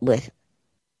quantify it with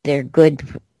they're good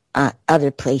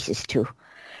other places too.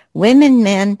 Women,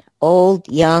 men, old,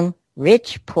 young,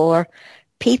 rich, poor,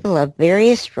 people of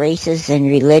various races and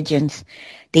religions,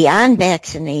 the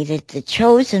unvaccinated, the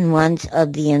chosen ones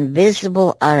of the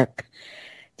invisible ark,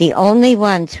 the only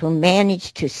ones who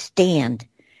managed to stand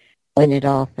when it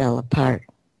all fell apart.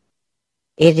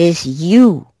 It is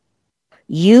you.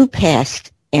 You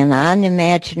passed an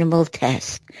unimaginable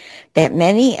test that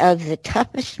many of the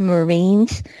toughest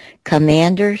Marines,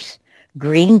 commanders,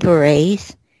 Green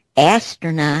Berets,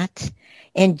 astronauts,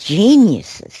 and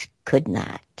geniuses could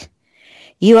not.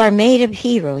 You are made of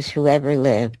heroes who ever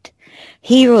lived,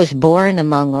 heroes born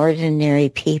among ordinary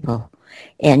people,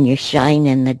 and you shine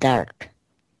in the dark.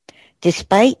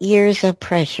 Despite years of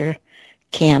pressure,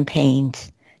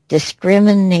 campaigns,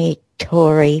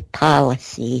 discriminatory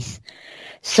policies,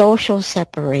 social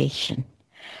separation,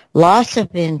 loss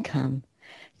of income,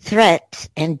 threats,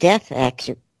 and death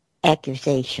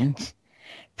accusations,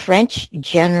 French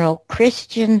General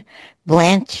Christian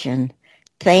Blanchet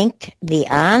thanked the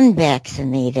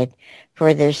unvaccinated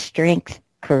for their strength,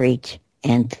 courage,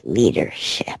 and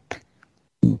leadership.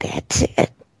 That's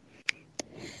it.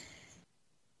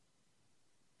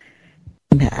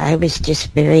 I was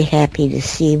just very happy to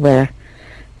see where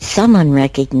someone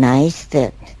recognized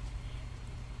that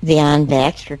the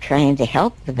unvaxxed were trying to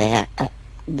help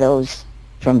those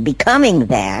from becoming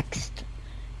vaxxed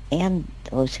and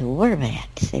those who were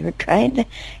vaxxed. They were trying to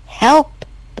help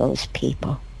those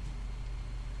people.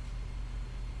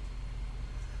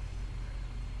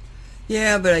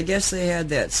 Yeah, but I guess they had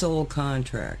that soul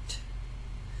contract.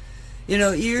 You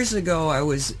know, years ago I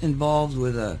was involved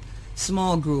with a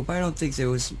small group. I don't think there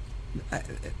was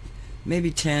maybe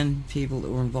 10 people that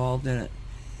were involved in it.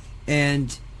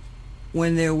 And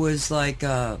when there was like,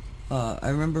 I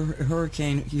remember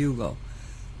Hurricane Hugo.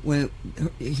 When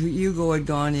Hugo had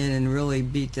gone in and really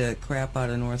beat the crap out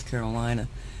of North Carolina.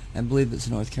 I believe it's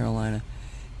North Carolina.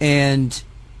 And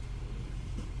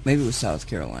maybe it was South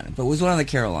Carolina, but it was one of the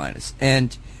Carolinas.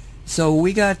 And so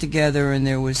we got together, and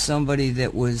there was somebody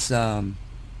that was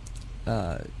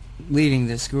leading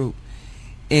this group.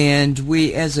 And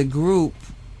we, as a group,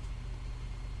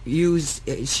 used,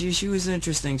 she was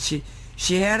interesting. She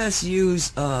had us use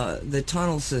the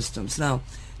tunnel systems. Now,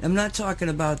 I'm not talking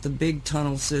about the big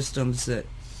tunnel systems that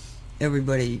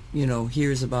everybody,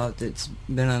 hears about that's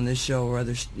been on this show or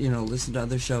other, listen to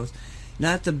other shows.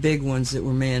 Not the big ones that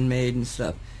were man-made and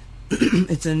stuff.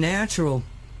 It's a natural,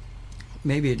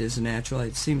 maybe it is a natural,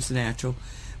 it seems natural,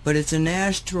 but it's a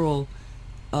natural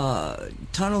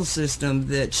tunnel system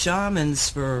that shamans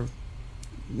for,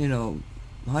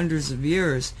 hundreds of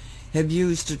years have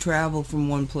used to travel from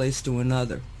one place to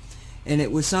another. And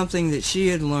it was something that she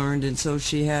had learned, and so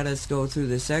she had us go through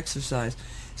this exercise.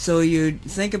 So you'd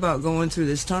think about going through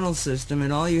this tunnel system,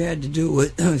 and all you had to do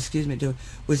was,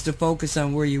 was to focus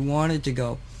on where you wanted to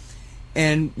go.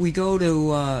 And we go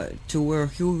to where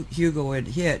Hugo had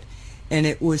hit, and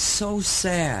it was so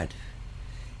sad.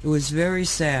 It was very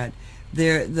sad.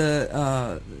 There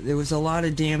was a lot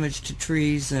of damage to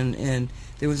trees, and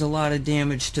there was a lot of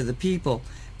damage to the people.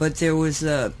 But there was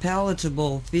a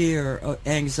palatable fear,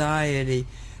 anxiety,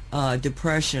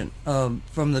 depression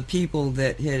from the people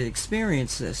that had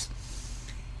experienced this.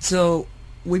 So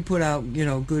we put out,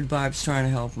 good vibes trying to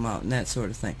help them out and that sort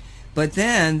of thing. But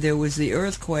then there was the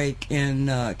earthquake in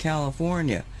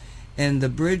California, and the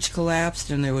bridge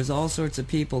collapsed, and there was all sorts of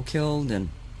people killed, and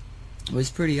it was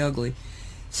pretty ugly.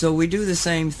 So we do the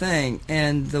same thing,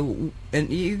 and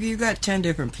you got 10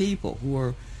 different people who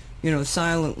were,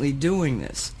 silently doing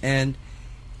this, and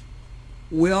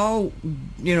we all,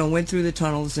 went through the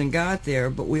tunnels and got there,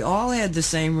 but we all had the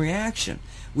same reaction.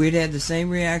 We'd had the same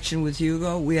reaction with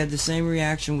Hugo. We had the same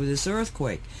reaction with this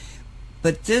earthquake,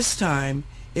 but this time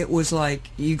it was like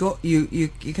you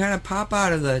kind of pop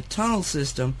out of the tunnel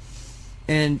system,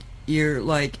 and you're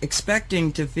like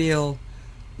expecting to feel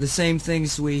the same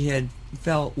things we had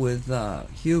felt with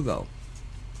Hugo,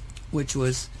 which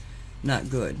was not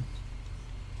good.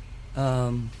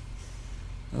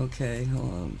 Okay,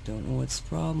 hold on. Don't know what the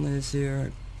problem is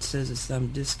here. It says I'm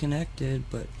disconnected,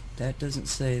 but that doesn't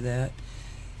say that.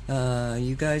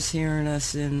 You guys hearing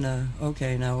us in,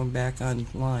 okay, now I'm back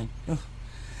online. Oh.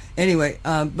 Anyway,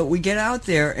 but we get out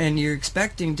there and you're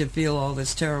expecting to feel all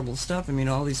this terrible stuff. I mean,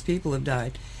 all these people have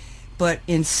died. But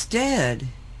instead,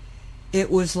 it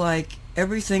was like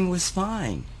everything was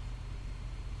fine.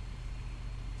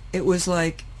 It was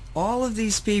like all of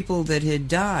these people that had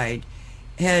died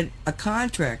had a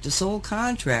contract, a soul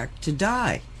contract to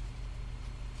die.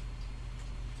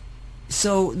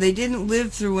 So they didn't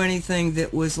live through anything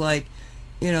that was like,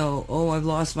 you know, oh, I've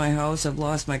lost my house, I've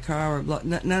lost my car,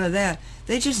 none of that.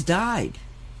 They just died.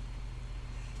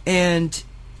 And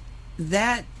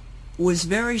that was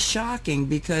very shocking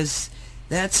because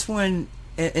that's when,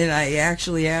 and I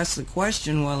actually asked the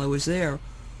question while I was there,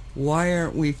 why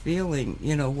aren't we feeling,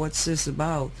 you know, what's this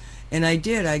about? And I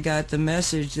did. I got the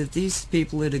message that these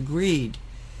people had agreed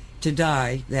to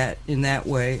die that in that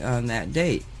way on that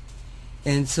date.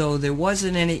 And so there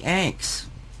wasn't any angst.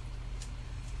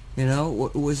 You know,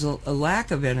 it was a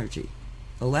lack of energy,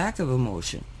 a lack of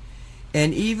emotion.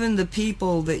 And even the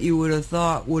people that you would have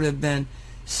thought would have been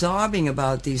sobbing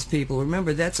about these people,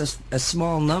 remember, that's a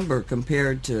small number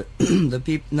compared to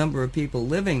the number of people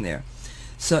living there.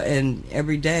 So, and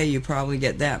every day you probably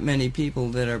get that many people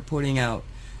that are putting out,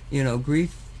 you know,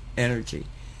 grief energy.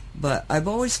 But I've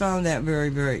always found that very,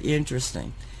 very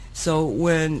interesting. So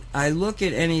when I look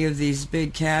at any of these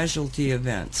big casualty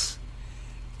events,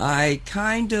 I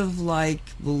kind of like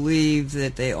believe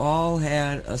that they all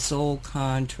had a soul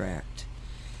contract.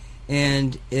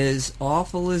 And as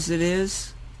awful as it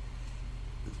is,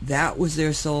 that was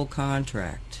their soul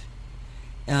contract.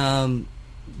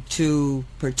 To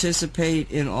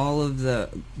participate in all of the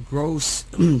gross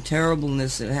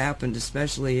terribleness that happened,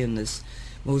 especially in this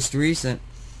most recent.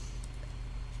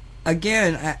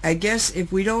 Again, I guess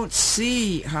if we don't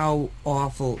see how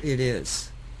awful it is,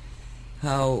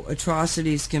 how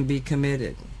atrocities can be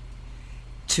committed,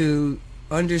 to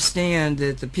understand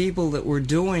that the people that were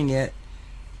doing it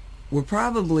were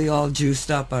probably all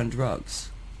juiced up on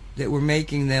drugs that were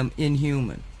making them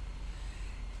inhuman.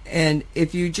 And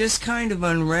if you just kind of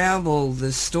unravel the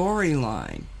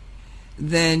storyline,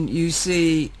 then you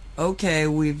see, okay,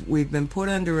 we've been put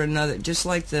under another, just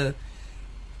like the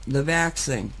vax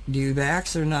thing. Do you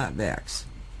vax or not vax?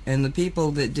 And the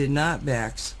people that did not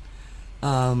vax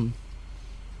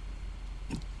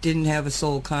didn't have a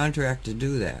soul contract to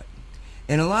do that.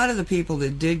 And a lot of the people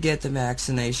that did get the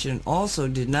vaccination also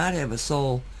did not have a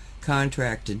soul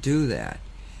contract to do that.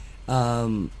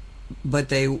 But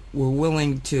they were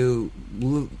willing to,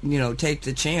 you know, take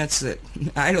the chance that,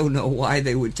 I don't know why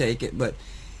they would take it, but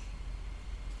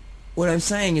what I'm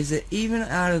saying is that even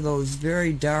out of those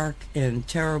very dark and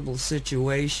terrible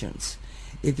situations,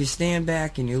 if you stand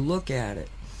back and you look at it,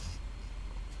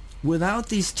 without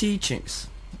these teachings,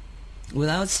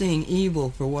 without seeing evil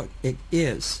for what it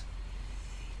is,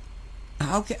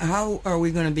 how are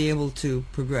we going to be able to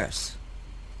progress?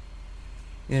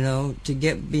 You know, to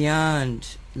get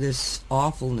beyond this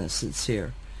awfulness that's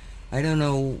here. I don't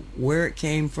know where it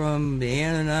came from, the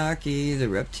Anunnaki, the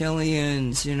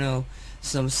reptilians, you know,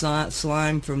 some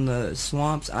slime from the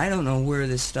swamps. I don't know where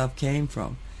this stuff came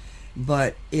from,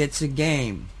 but it's a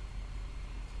game.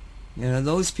 You know,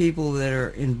 those people that are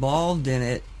involved in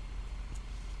it,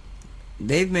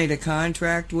 they've made a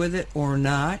contract with it or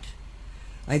not.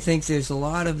 I think there's a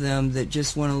lot of them that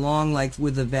just went along like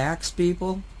with the vax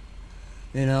people.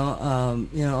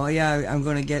 Oh yeah, I'm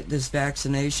going to get this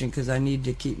vaccination because I need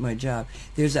to keep my job.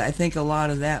 There's, I think, a lot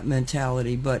of that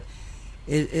mentality, but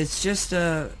it's just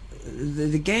the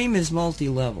game is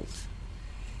multi-leveled,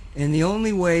 and the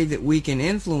only way that we can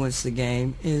influence the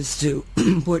game is to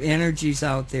put energies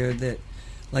out there that,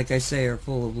 like I say, are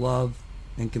full of love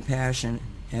and compassion,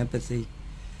 empathy,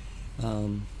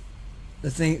 the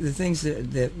things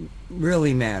that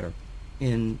really matter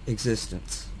in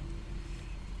existence.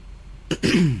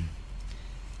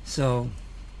 So,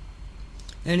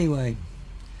 anyway,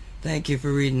 thank you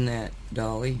for reading that,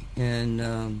 Dolly,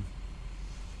 and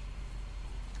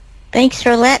thanks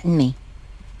for letting me.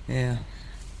 Yeah,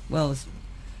 well,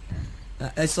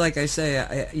 it's like I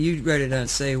say, you read it on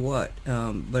Say What,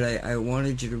 but I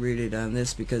wanted you to read it on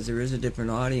this because there is a different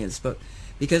audience, but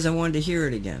because I wanted to hear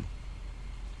it again.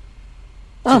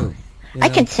 Oh, too, I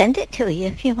can send it to you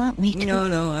if you want me to.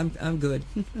 No, I'm good.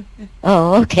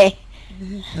 Oh, okay.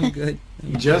 I'm good.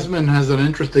 Jasmine has an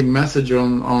interesting message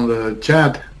on the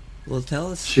chat. Well,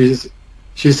 tell us. She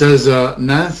says,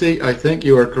 Nancy, I think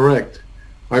you are correct.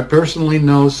 I personally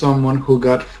know someone who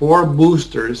got 4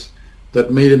 boosters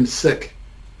that made him sick.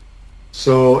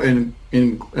 So in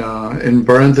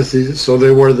parentheses, so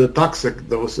they were the toxic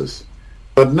doses.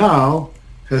 But now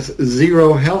has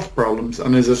zero health problems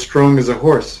and is as strong as a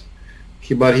horse.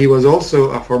 But he was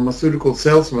also a pharmaceutical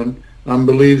salesman and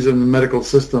believes in the medical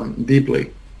system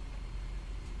deeply.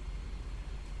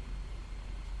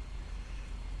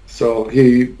 So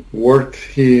he worked,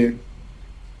 he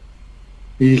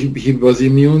was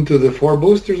immune to the 4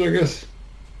 boosters, I guess.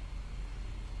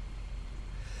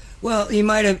 Well, he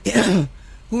might have,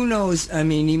 who knows, I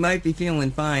mean, he might be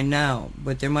feeling fine now,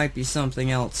 but there might be something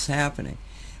else happening.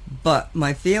 But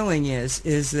my feeling is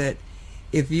that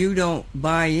if you don't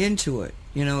buy into it,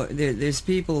 you know, there's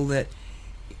people that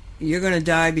you're going to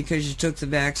die because you took the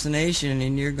vaccination,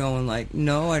 and you're going like,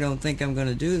 no, I don't think I'm going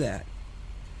to do that.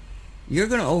 You're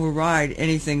going to override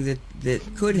anything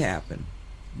that could happen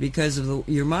because of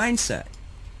your mindset.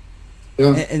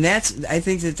 Yeah. And I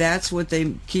think that's what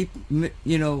they keep,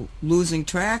 you know, losing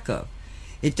track of.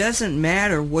 It doesn't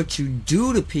matter what you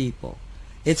do to people.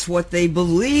 It's what they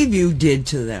believe you did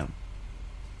to them.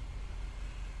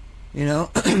 You know,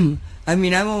 I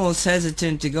mean, I'm almost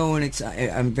hesitant to go and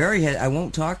I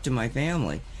won't talk to my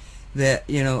family that,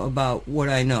 you know, about what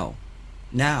I know.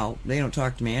 Now, they don't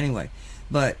talk to me anyway.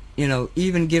 But, you know,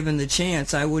 even given the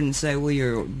chance, I wouldn't say, well,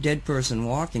 you're a dead person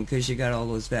walking because you got all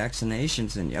those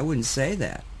vaccinations in you. I wouldn't say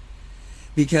that.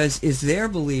 Because it's their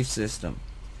belief system.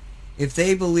 If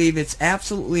they believe it's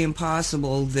absolutely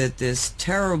impossible that this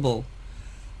terrible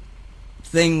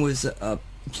thing was a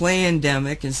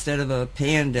plandemic instead of a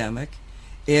pandemic,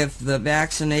 if the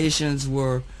vaccinations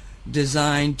were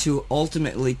designed to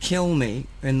ultimately kill me,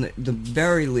 and the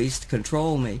very least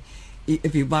control me,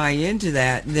 if you buy into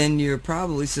that, then you're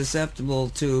probably susceptible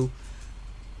to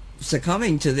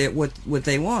succumbing to what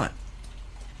they want.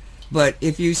 But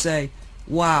if you say,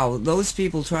 wow, those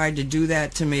people tried to do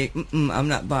that to me, I'm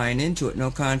not buying into it, no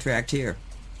contract here.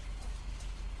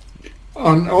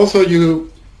 And also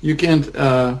you can't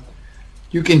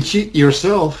you can cheat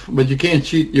yourself, but you can't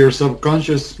cheat your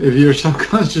subconscious. If your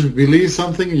subconscious believes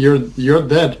something, you're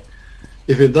dead.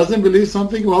 If it doesn't believe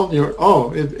something, well,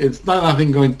 it's not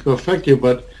nothing going to affect you.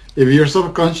 But if your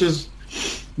subconscious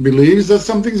believes that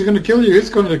something's going to kill you, it's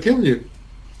going to kill you,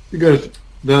 because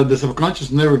the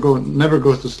subconscious never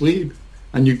goes to sleep,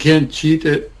 and you can't cheat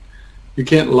it. You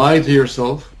can't lie to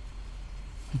yourself.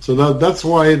 So that's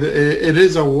why it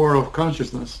is a war of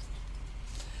consciousness.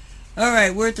 All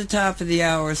right, we're at the top of the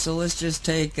hour, so let's just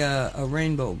take a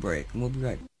rainbow break, and we'll be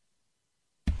right back.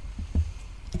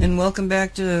 And welcome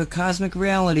back to Cosmic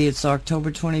Reality. It's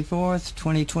October 24th,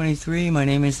 2023. My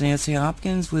name is Nancy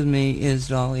Hopkins. With me is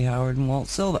Dolly Howard and Walt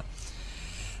Silva.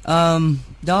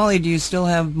 Dolly, do you still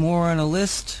have more on a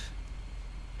list?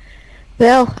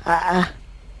 Well,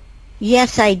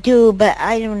 yes, I do, but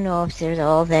I don't know if they're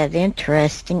all that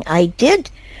interesting. I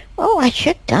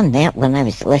should have done that when I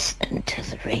was listening to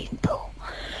the rainbow.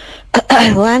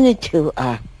 I wanted to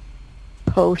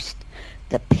post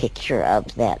the picture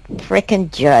of that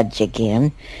frickin' judge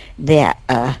again that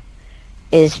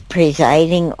is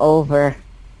presiding over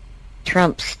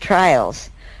Trump's trials.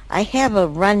 I have a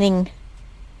running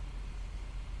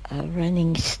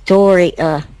story,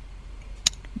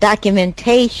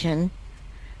 documentation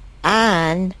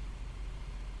on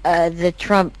the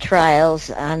Trump trials,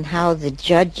 on how the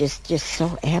judge is just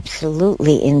so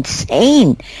absolutely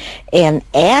insane. And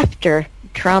after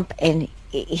Trump, and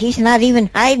he's not even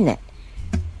hiding it.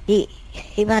 He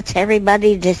wants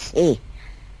everybody to see.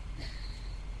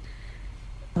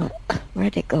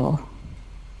 Where'd it go?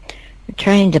 I'm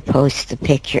trying to post the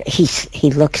picture.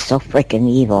 He looks so freaking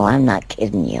evil. I'm not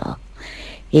kidding y'all.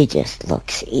 He just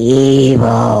looks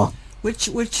evil.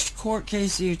 Which court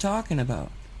case are you talking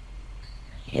about?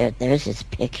 Here, there's his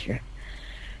picture.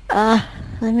 Let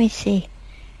me see.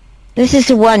 This is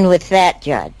the one with that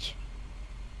judge.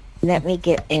 Let me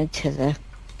get into the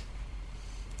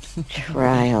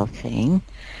trial thing.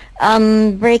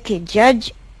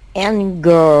 Judge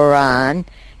Engoron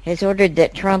has ordered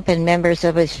that Trump and members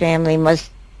of his family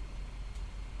must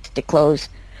disclose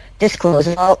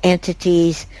all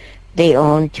entities they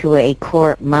own to a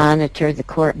court monitor. The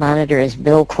court monitor is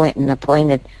Bill Clinton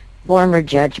appointed former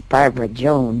Judge Barbara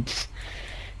Jones.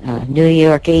 New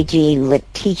York AG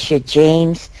Letitia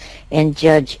James and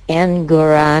Judge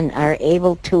Engoron are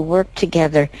able to work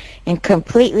together and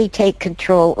completely take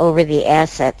control over the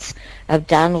assets of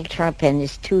Donald Trump and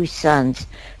his 2 sons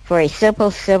for a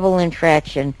simple civil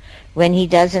infraction when he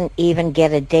doesn't even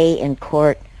get a day in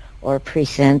court or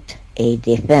present a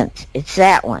defense. It's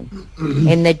that one.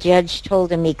 And the judge told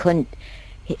him he couldn't,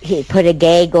 he put a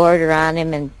gag order on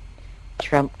him, and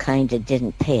Trump kind of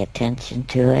didn't pay attention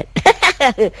to it.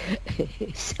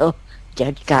 So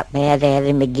judge got mad at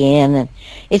him again, and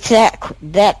it's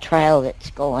that trial that's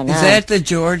going on. Is that the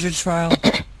Georgia trial?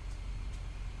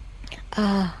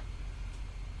 I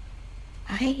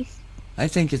I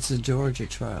think it's the Georgia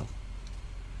trial.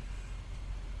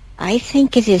 I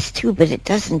think it is too, but it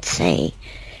doesn't say.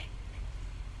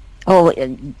 Oh,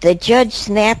 the judge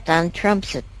snapped on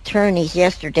Trump's attorneys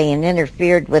yesterday and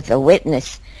interfered with a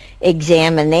witness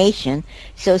examination.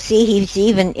 So see, he's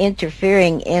even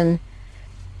interfering in...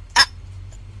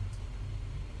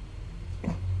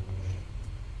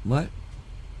 What?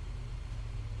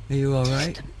 Are you all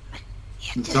right?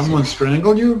 Did someone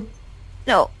strangle you?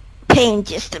 No, Payne,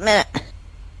 just a minute.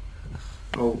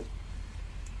 Oh,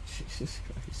 Jesus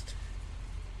Christ.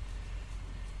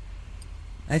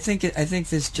 I think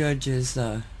this judge is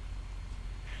the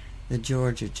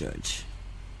Georgia judge.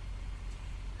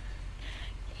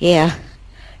 Yeah.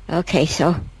 Okay,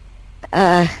 so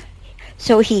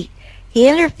he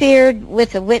interfered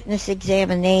with a witness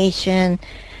examination,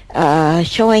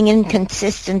 showing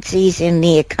inconsistencies in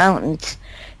the accountant's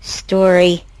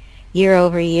story year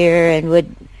over year, and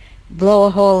would blow a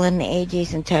hole in the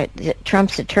AG's entire...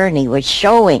 Trump's attorney was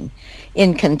showing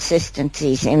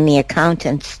inconsistencies in the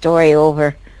accountant's story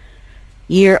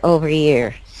year over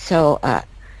year. So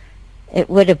it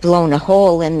would have blown a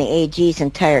hole in the AG's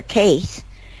entire case.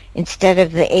 Instead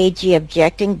of the AG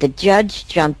objecting, the judge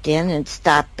jumped in and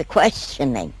stopped the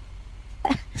questioning.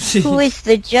 Who is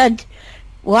the judge?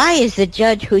 Why is the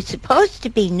judge, who's supposed to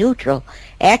be neutral,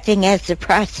 acting as the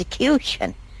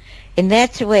prosecution? And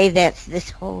that's the way this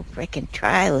whole freaking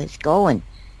trial is going.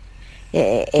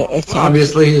 It's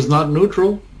obviously he's not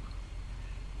neutral.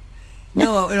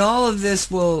 No, and all of this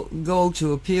will go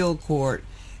to appeal court,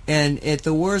 and at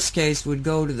the worst case would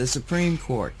go to the Supreme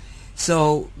Court.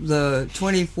 So the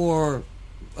 24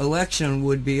 election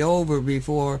would be over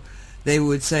before they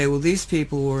would say, well, these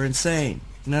people were insane.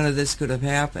 None of this could have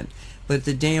happened. But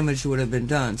the damage would have been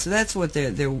done. So that's what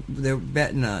they're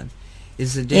betting on,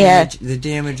 is the damage. Yeah, the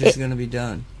damage is going to be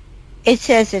done. It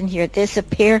says in here, this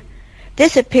appears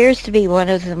to be one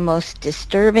of the most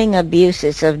disturbing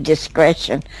abuses of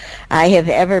discretion I have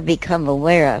ever become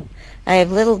aware of. I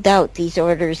have little doubt these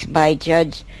orders by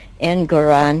Judge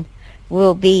Engoron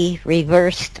will be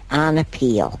reversed on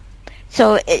appeal.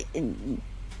 So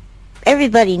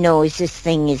everybody knows this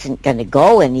thing isn't going to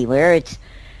go anywhere.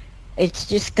 It's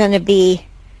just going to be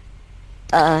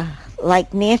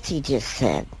like Nancy just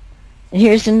said. And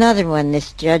here's another one.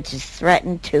 This judge has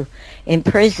threatened to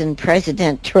imprison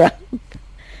President Trump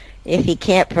if he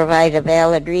can't provide a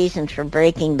valid reason for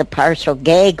breaking the partial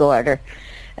gag order.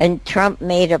 And Trump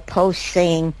made a post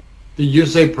saying... Did you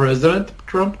say President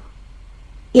Trump?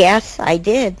 Yes, I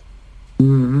did.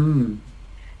 Mm-hmm.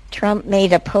 Trump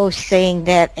made a post saying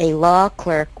that a law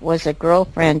clerk was a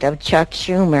girlfriend of Chuck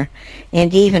Schumer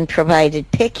and even provided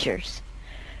pictures.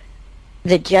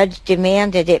 The judge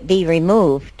demanded it be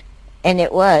removed, and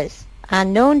it was.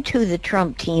 Unknown to the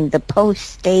Trump team, the post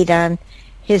stayed on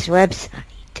his website,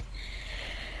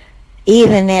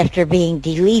 even after being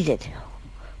deleted.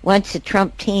 Once the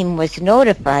Trump team was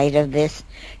notified of this,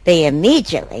 they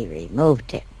immediately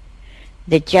removed it.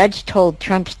 The judge told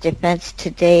Trump's defense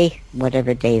today,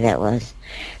 whatever day that was,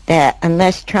 that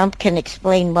unless Trump can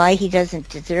explain why he doesn't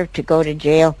deserve to go to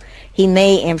jail, he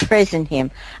may imprison him.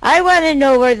 I want to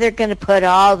know where they're going to put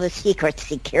all the secret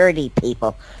security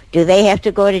people. Do they have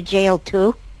to go to jail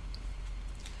too?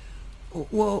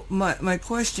 Well, my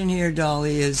question here,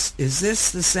 Dolly, is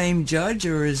this the same judge,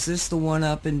 or is this the one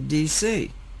up in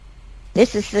D.C.?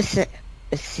 This is the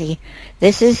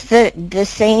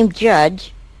same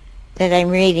judge that I'm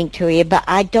reading to you, but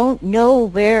I don't know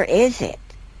where is it.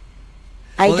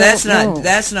 That's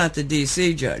not the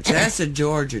D.C. judge. That's a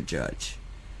Georgia judge.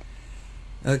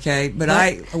 Okay, but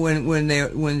I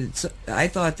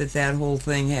thought that whole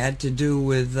thing had to do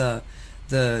with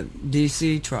the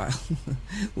D.C. trial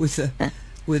with the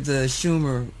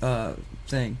Schumer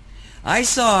thing. I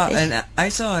saw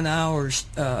an hour's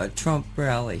Trump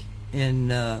rally in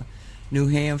New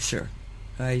Hampshire.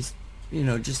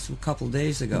 Just a couple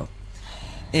days ago.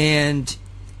 And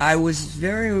I was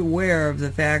very aware of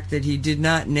the fact that he did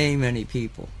not name any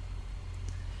people.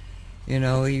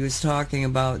 He was talking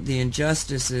about the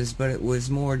injustices, but it was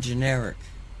more generic.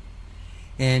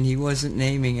 And he wasn't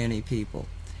naming any people.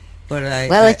 But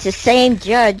it's the same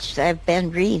judge I've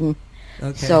been reading.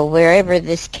 Okay. So wherever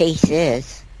this case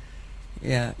is.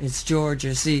 Yeah, it's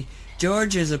Georgia. See,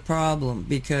 Georgia's a problem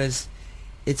because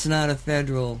it's not a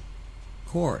federal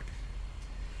court.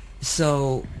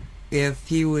 So if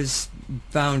he was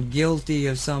found guilty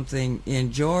of something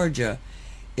in Georgia,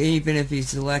 even if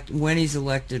when he's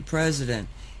elected president,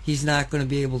 he's not going to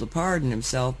be able to pardon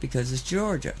himself because it's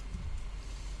Georgia.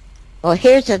 Well,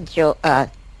 here's a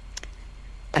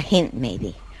hint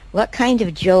maybe. What kind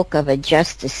of joke of a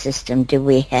justice system do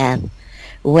we have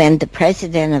when the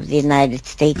President of the United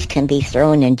States can be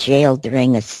thrown in jail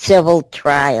during a civil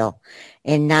trial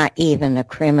and not even a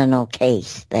criminal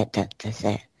case? Does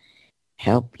that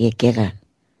help you get a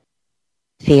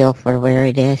feel for where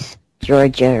it is,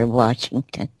 Georgia or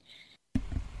Washington?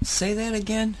 Say that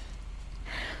again?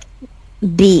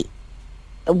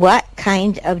 What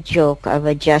kind of joke of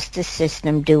a justice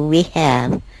system do we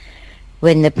have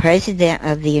when the President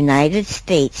of the United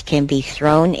States can be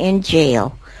thrown in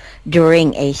jail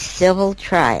during a civil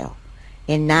trial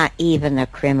and not even a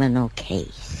criminal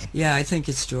case? Yeah, I think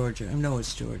it's Georgia. I know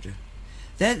it's Georgia.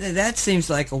 That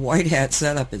seems like a white hat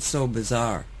setup. It's so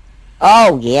bizarre.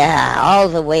 Oh, yeah, all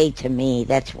the way to me.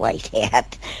 That's white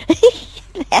hat.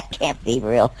 That can't be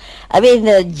real. I mean,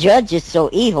 the judge is so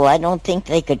evil, I don't think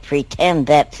they could pretend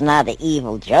that's not an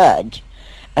evil judge.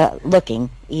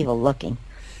 Evil looking.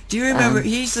 Do you remember,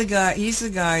 he's the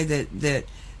guy that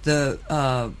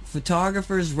the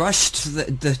photographers rushed to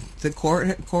the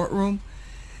courtroom,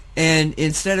 and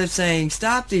instead of saying,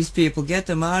 stop these people, get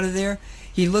them out of there,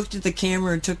 he looked at the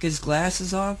camera and took his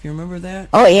glasses off. You remember that?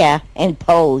 Oh, yeah, and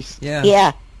posed. Yeah.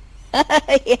 Yeah.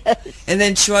 Yes. And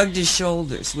then shrugged his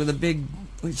shoulders with a big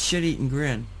shit-eating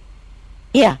grin.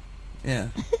 Yeah. Yeah,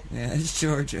 it's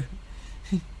Georgia.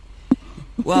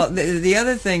 Well, the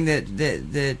other thing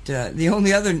the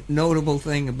only other notable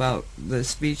thing about the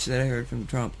speech that I heard from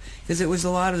Trump, because it was a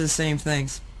lot of the same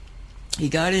things, he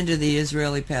got into the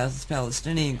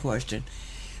Israeli-Palestinian question,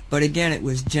 but again, it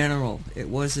was general. It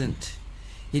wasn't,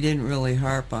 he didn't really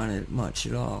harp on it much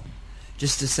at all,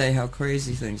 just to say how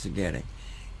crazy things are getting.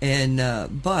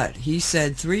 And but he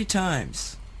said 3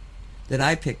 times that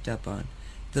I picked up on,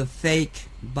 the fake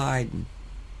Biden.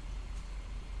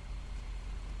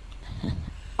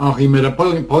 Oh, he made a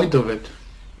point of it.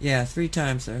 Yeah, 3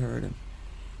 times I heard him.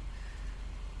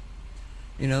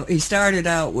 You know, he started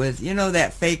out with, you know,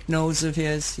 that fake nose of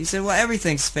his. He said, well,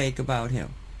 everything's fake about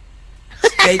him.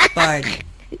 It's fake Biden.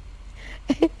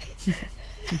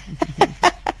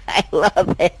 I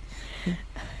love it.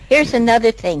 Here's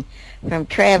another thing from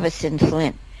Travis and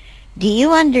Flint. Do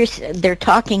you understand? They're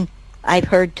talking, I've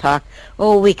heard talk,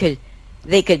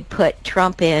 they could put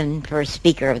Trump in for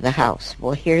Speaker of the House.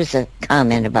 Well, here's a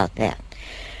comment about that.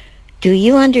 Do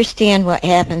you understand what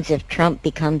happens if Trump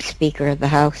becomes Speaker of the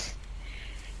House?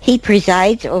 He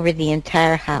presides over the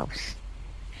entire House.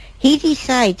 He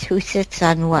decides who sits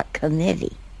on what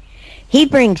committee. He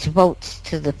brings votes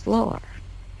to the floor.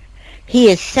 He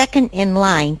is second in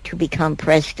line to become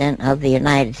President of the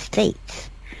United States.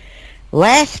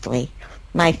 Lastly,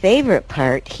 my favorite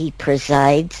part, he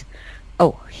presides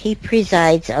of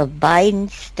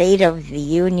Biden's State of the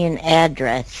Union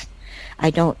address.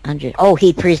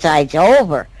 He presides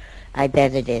over, I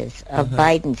bet it is, of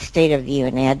Biden's State of the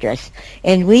Union address.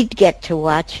 And we'd get to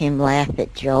watch him laugh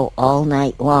at Joe all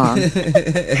night long.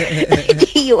 Do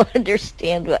you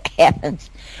understand what happens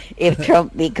if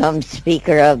Trump becomes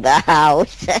Speaker of the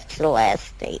House? That's the last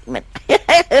statement.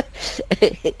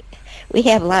 We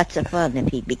have lots of fun if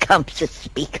he becomes a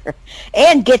speaker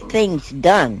and get things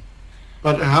done.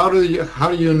 But how do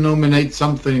you nominate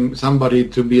somebody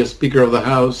to be a Speaker of the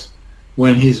House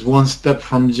when he's one step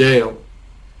from jail?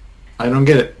 I don't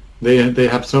get it. They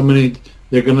have so many.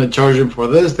 They're going to charge him for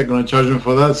this. They're going to charge him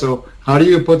for that. So how do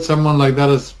you put someone like that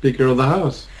as Speaker of the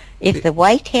House? If the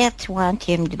White Hats want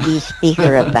him to be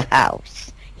Speaker of the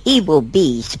House, he will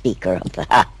be Speaker of the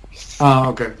House. Oh,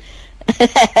 okay.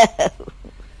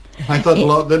 I thought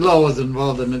the law was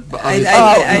involved in it. But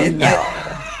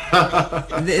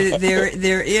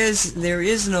there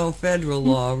is no federal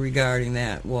law regarding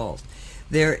that, Walt.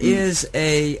 There is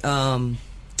a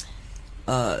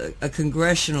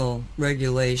congressional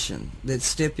regulation that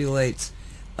stipulates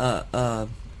a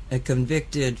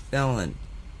convicted felon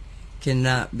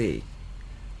cannot be.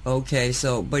 Okay,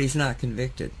 so, but he's not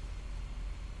convicted.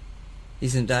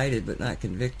 He's indicted but not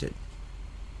convicted.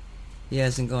 He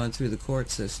hasn't gone through the court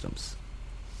systems.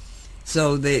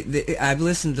 So I've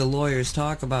listened to lawyers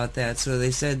talk about that. So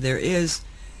they said there is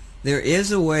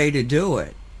a way to do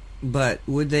it, but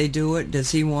would they do it?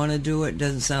 Does he want to do it?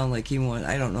 Doesn't sound like he wants.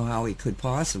 I don't know how he could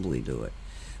possibly do it,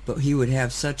 but he would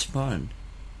have such fun.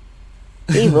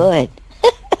 He would.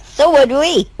 So would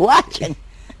we, watching.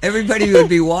 Everybody would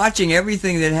be watching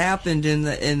everything that happened in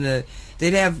the.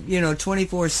 They'd have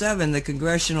 24/7 the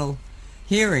congressional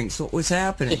hearings. What was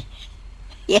happening?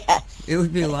 Yes. It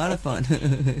would be a lot of fun.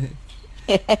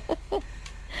 I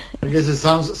guess it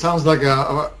sounds like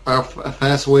a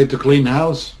fast way to clean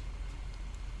house.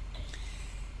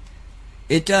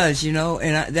 It does,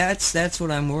 and that's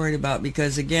what I'm worried about,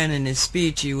 because again, in his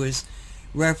speech, he was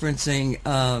referencing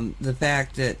the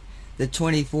fact that the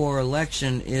 24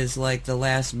 election is like the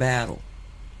last battle.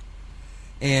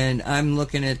 And I'm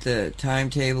looking at the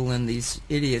timetable and these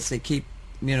idiots, they keep,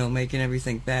 making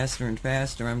everything faster and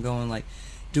faster. I'm going like,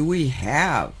 do we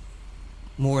have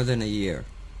more than a year?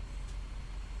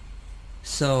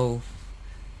 So...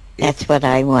 That's what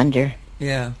I wonder.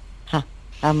 Yeah.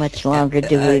 How much longer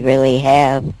do we really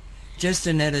have? Just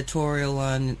an editorial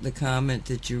on the comment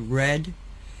that you read.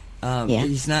 Yeah.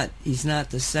 He's not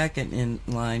the second in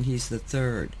line. He's the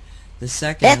third. The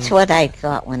second. That's what I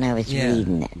thought when I was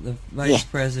reading it. The vice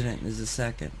president is the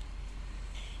second.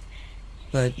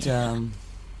 But Joe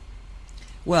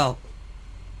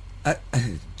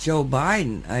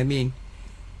Biden. I mean,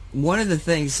 one of the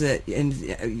things that,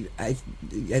 and I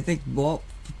think Walt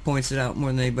points it out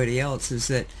more than anybody else, is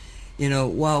that,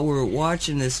 while we're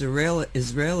watching this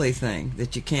Israeli thing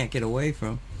that you can't get away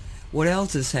from, what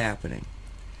else is happening?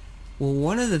 Well,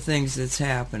 one of the things that's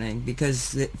happening,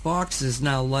 because Fox is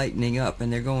now lightening up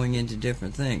and they're going into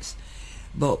different things,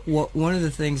 but one of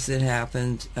the things that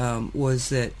happened was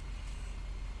that,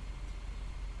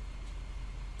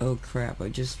 oh crap,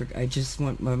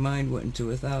 my mind went into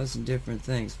 1,000 different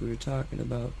things we were talking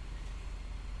about.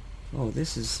 Oh,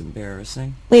 this is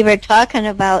embarrassing. We were talking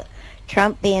about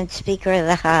Trump being Speaker of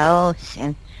the House,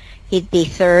 and he'd be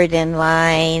third in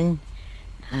line.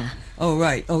 Oh,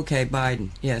 right. Okay, Biden.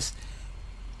 Yes.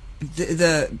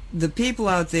 The people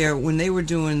out there, when they were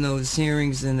doing those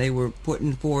hearings and they were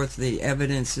putting forth the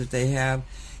evidence that they have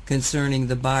concerning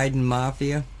the Biden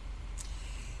mafia,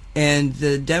 and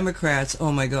the Democrats,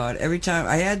 oh my God! Every time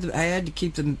I had to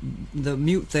keep the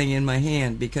mute thing in my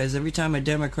hand, because every time a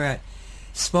Democrat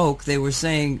spoke, they were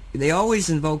saying, they always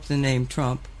invoked the name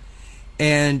Trump,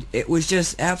 and it was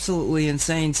just absolutely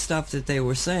insane stuff that they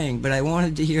were saying, but I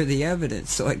wanted to hear the evidence,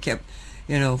 so I kept,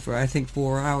 for I think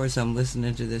 4 hours I'm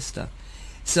listening to this stuff.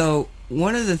 So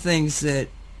one of the things that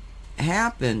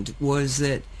happened was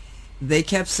that they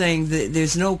kept saying that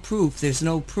there's no proof,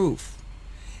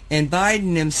 and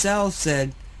Biden himself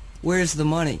said, where's the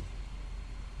money?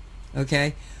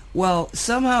 Okay, well,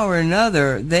 somehow or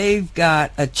another, they've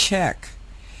got a check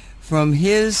from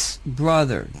his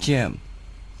brother, Jim,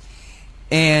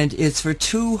 and it's for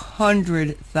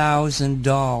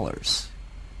 $200,000.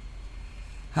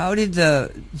 How did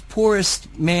the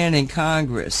poorest man in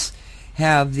Congress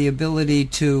have the ability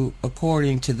to,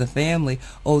 according to the family,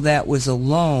 that was a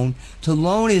loan, to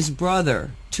loan his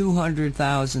brother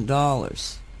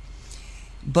 $200,000?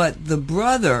 But the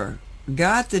brother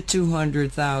got the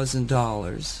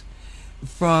 $200,000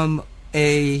 from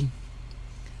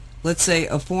let's say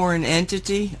a foreign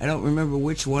entity. I don't remember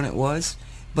which one it was,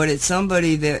 but it's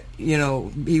somebody that,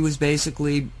 he was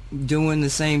basically doing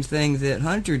the same thing that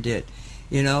Hunter did.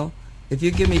 If you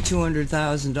give me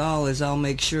 $200,000, I'll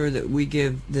make sure that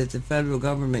that the federal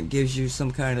government gives you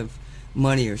some kind of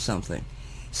money or something.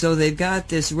 So they've got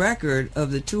this record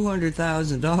of the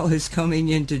 $200,000 coming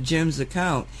into Jim's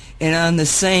account, and on the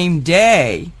same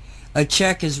day, a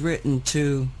check is written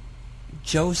to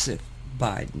Joseph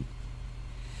Biden.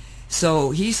 So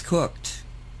he's cooked.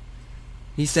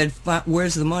 He said,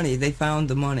 where's the money? They found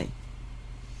the money.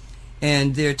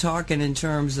 And they're talking in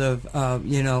terms of,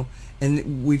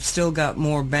 and we've still got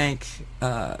more bank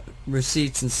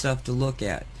receipts and stuff to look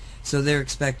at. So they're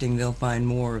expecting they'll find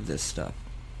more of this stuff.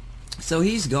 So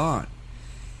he's gone.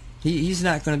 He's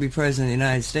not going to be president of the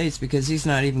United States, because he's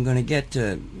not even going to get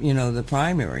to, the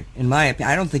primary. In my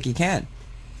opinion, I don't think he can.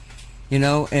 And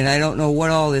I don't know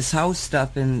what all this House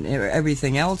stuff and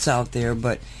everything else out there,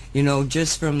 but,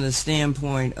 just from the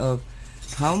standpoint of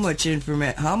how much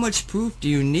proof do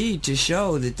you need to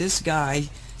show that this guy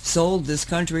sold this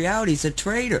country out? He's a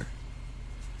traitor.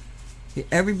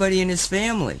 Everybody in his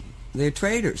family, they're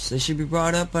traitors. They should be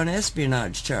brought up on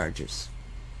espionage charges.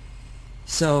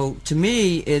 So, to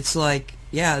me, it's like,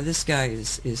 yeah, this guy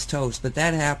is toast. But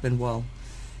that happened while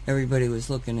everybody was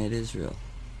looking at Israel.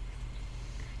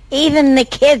 Even the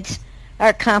kids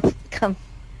are complicit.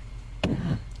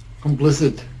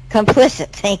 Complicit,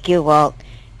 thank you, Walt,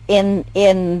 in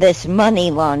this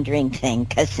money laundering thing,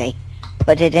 because they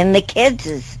put it in the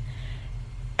kids'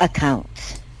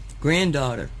 accounts.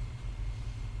 Granddaughter,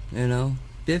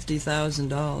 $50,000,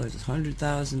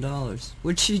 $100,000.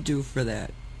 What'd she do for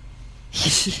that?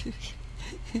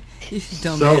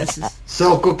 Dumbasses.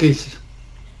 Sell cookies.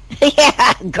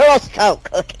 Yeah, Girl Scout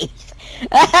cookies.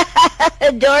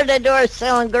 Door to door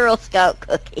selling Girl Scout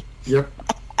cookies. Yep.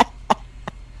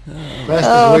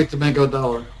 Fastest way to make a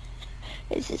dollar.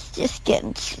 This is just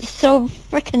getting so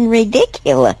freaking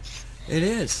ridiculous. It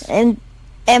is. And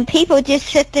people just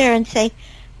sit there and say,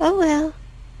 oh, well,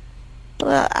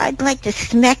 Well, I'd like to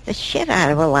smack the shit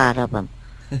out of a lot of them.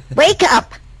 Wake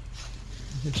up!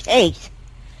 Jeez.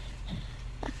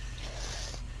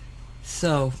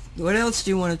 So, what else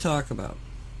do you want to talk about?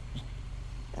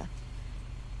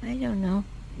 I don't know.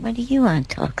 What do you want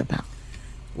to talk about?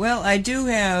 Well, I do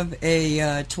have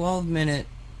a 12-minute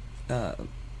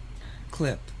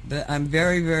clip, but I'm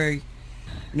very, very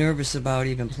nervous about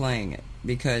even playing it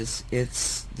because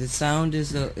the sound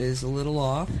is a little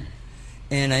off,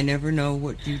 and I never know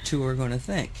what you two are going to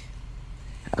think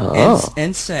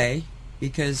and say,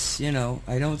 because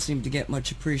I don't seem to get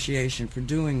much appreciation for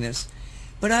doing this.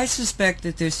 But I suspect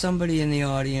that there's somebody in the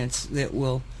audience that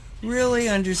will really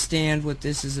understand what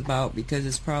this is about, because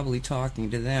it's probably talking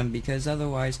to them, because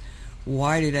otherwise,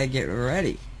 why did I get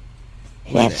ready?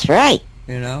 That's right.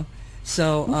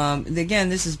 So, again,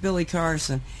 this is Billy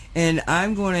Carson, and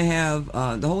I'm going to have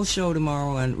the whole show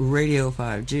tomorrow on Radio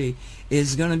 5G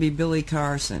is going to be Billy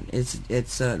Carson. It's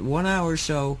a 1-hour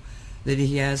show that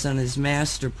he has on his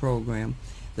master program,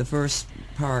 the first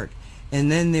part. And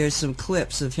then there's some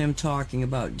clips of him talking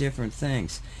about different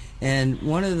things. And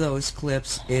one of those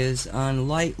clips is on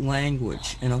light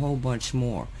language and a whole bunch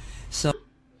more. So,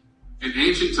 in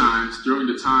ancient times, during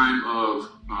the time of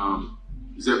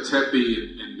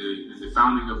Zep-Tepi and the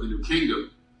founding of the new kingdom,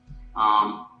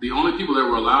 the only people that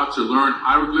were allowed to learn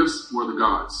hieroglyphs were the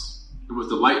gods. It was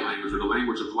the light language, or the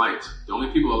language of light. The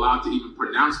only people allowed to even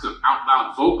pronounce them out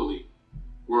loud vocally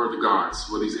were the gods,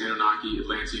 were these Anunnaki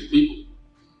Atlantean people.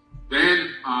 Then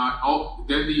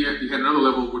you had another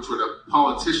level, which were the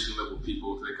politician level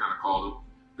people, they kind of called them.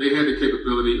 They had the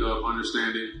capability of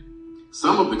understanding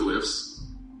some of the glyphs,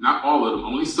 not all of them,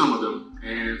 only some of them,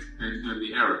 and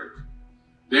the Arabic.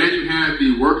 Then you had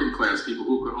the working class people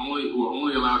who were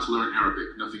only allowed to learn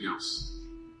Arabic, nothing else.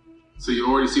 So you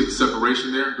already see the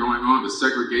separation there going on, the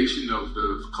segregation of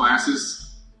the classes.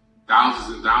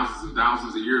 Thousands and thousands and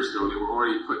thousands of years ago, they were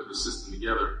already putting the system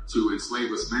together to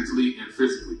enslave us mentally and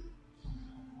physically.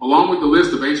 Along with the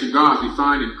list of ancient gods we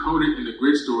find encoded in the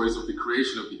grid stories of the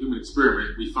creation of the human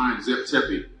experiment, we find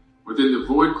Zep-Tepi. Within the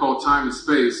void called time and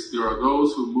space, there are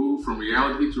those who move from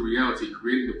reality to reality,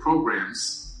 creating the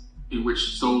programs in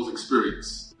which souls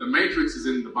experience. The Matrix is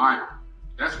in the Bible.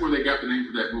 That's where they got the name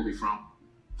for that movie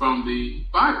from the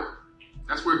Bible.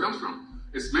 That's where it comes from.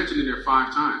 It's mentioned in there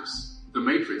 5 times. The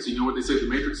Matrix. You know what they say the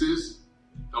Matrix is?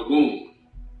 A womb.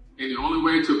 And the only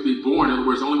way to be born, in other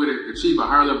words, the only way to achieve a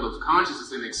higher level of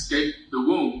consciousness and escape the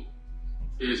womb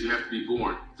is you have to be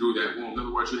born through that womb. In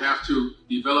other words, you have to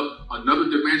develop another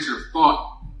dimension of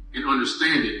thought and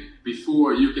understanding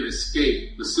before you can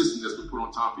escape the system that's been put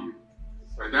on top of you.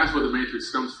 Right? That's where the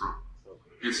Matrix comes from.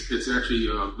 It's actually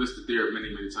listed there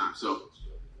many, many times. So,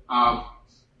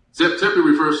 Zep-Tepi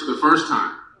refers to the first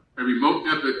time, a remote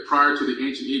epoch prior to the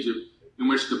ancient Egypt, in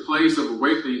which the place of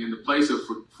awakening and the place of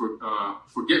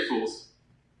forgetfulness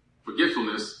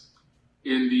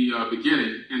in the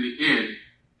beginning and the end,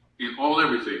 in all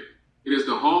everything. It is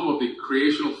the home of the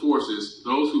creational forces,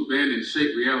 those who bend and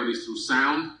shape realities through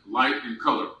sound, light, and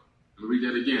color. Let me read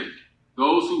that again.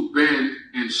 Those who bend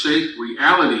and shape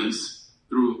realities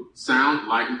through sound,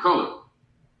 light, and color.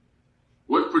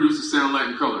 What produces sound, light,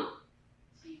 and color?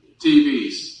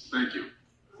 TVs. Thank you.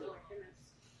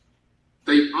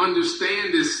 They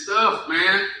understand this stuff,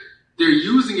 man. They're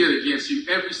using it against you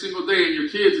every single day, and your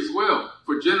kids as well.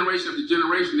 For generation after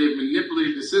generation, they've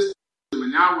manipulated the system,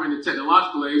 and now we're in the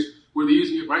technological age where they're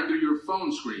using it right through your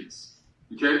phone screens.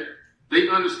 Okay? They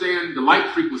understand the light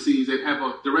frequencies that have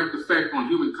a direct effect on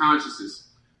human consciousness.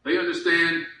 They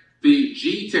understand the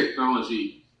G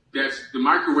technology, that's the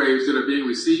microwaves that are being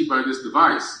received by this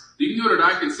device. Do you know that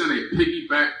I can send a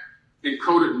piggyback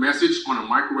encoded message on a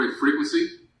microwave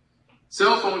frequency?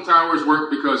 Cell phone towers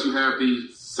work because you have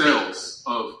these cells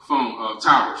of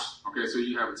towers. Okay, so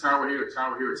you have a tower here, a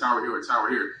tower here, a tower here, a tower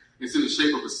here. It's in the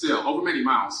shape of a cell over many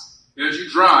miles. And as you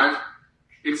drive,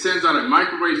 it sends out a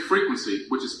microwave frequency,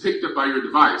 which is picked up by your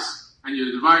device. And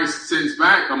your device sends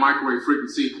back a microwave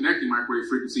frequency, connecting microwave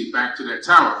frequency back to that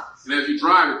tower. And as you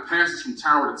drive, it passes from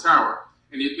tower to tower.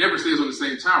 And it never stays on the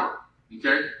same tower.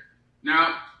 Okay?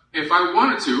 Now, if I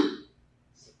wanted to,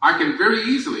 I can very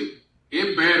easily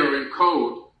embed or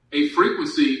encode a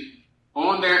frequency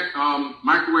on that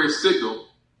microwave signal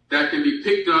that can be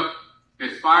picked up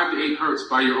at 5 to 8 hertz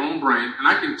by your own brain, and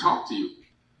I can talk to you.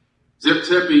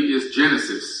 Zep-Tepi is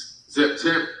Genesis.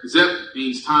 Zep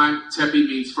means time, Tepi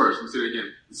means first. Let me say it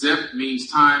again. Zep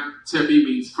means time, Tepi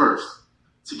means first.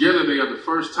 Together they are the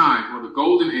first time, or the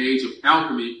golden age of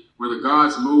alchemy, where the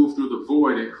gods moved through the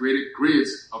void and created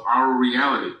grids of our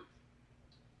reality.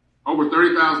 Over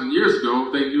 30,000 years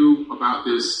ago, they knew about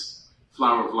this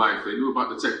flower of life. They knew about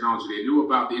the technology. They knew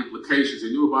about the implications. They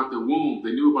knew about the womb.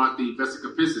 They knew about the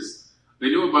vesica-piscis. They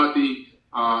knew about the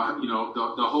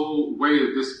whole way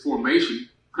that this formation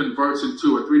converts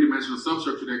into a three-dimensional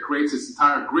substructure that creates this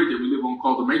entire grid that we live on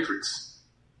called the matrix.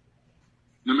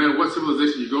 No matter what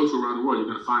civilization you go to around the world, you're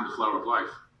going to find the flower of life.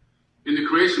 In the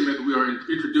creation myth, we are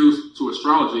introduced to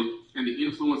astrology and the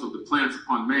influence of the planets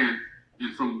upon man,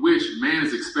 and from which man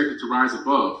is expected to rise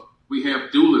above. We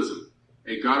have dualism,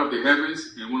 a God of the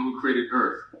heavens and one who created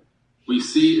earth. We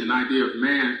see an idea of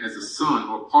man as a son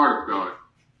or part of God.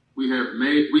 We have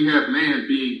man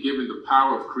being given the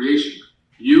power of creation.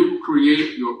 You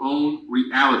create your own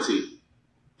reality.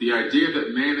 The idea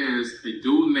that man has a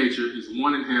dual nature is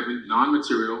one in heaven,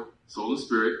 non-material, soul and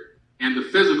spirit, and the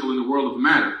physical in the world of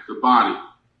matter, the body,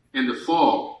 and the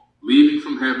fall, leaving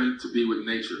from heaven to be with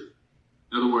nature.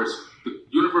 In other words, the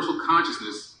universal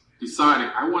consciousness deciding,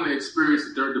 I want to experience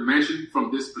the third dimension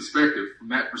from this perspective, from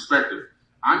that perspective.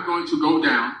 I'm going to go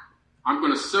down. I'm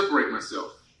going to separate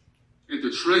myself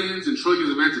into trillions and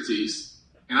trillions of entities,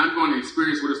 and I'm going to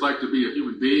experience what it's like to be a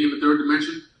human being in the third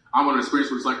dimension. I want to experience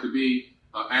what it's like to be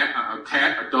a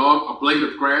cat, a dog, a blade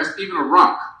of grass, even a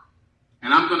rock.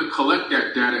 And I'm going to collect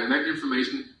that data and that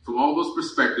information from all those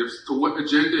perspectives. To what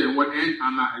agenda and what end,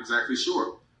 I'm not exactly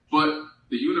sure. But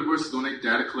the universe is on a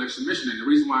data collection mission. And the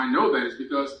reason why I know that is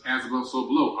because as above, so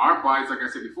below. Our bodies, like I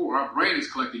said before, our brain is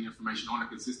collecting information on a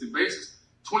consistent basis.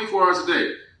 24 hours a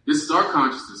day. This is our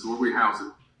consciousness, where we house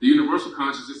it. The universal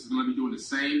consciousness is going to be doing the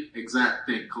same exact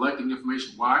thing, collecting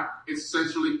information. Why? It's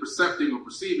essentially percepting or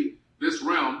perceiving this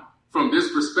realm from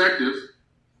this perspective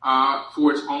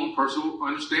for its own personal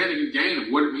understanding and gain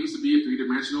of what it means to be a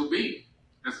three-dimensional being.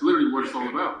 That's literally what it's all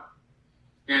about.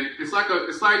 And it's like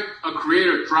a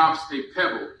creator drops a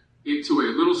pebble into a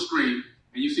little stream,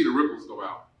 and you see the ripples go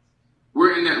out.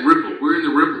 We're in that ripple. We're in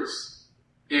the ripples.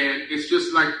 And it's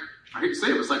just like, I hate to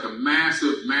say it, it's like a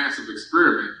massive, massive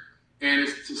experiment. And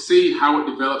it's to see how it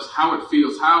develops, how it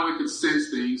feels, how it can sense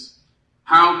things,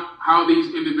 how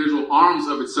these individual arms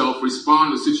of itself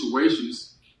respond to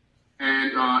situations.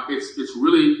 And it's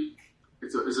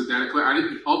a data collection. I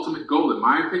think the ultimate goal, in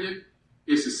my opinion,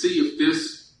 is to see if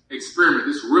this experiment,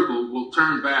 this ripple, will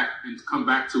turn back and come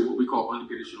back to what we call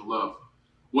unconditional love.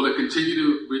 Will it continue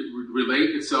to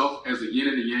relate itself as the yin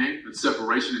and the yang, and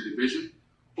separation and division?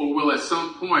 Or will at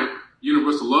some point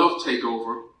universal love take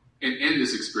over and end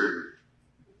this experiment?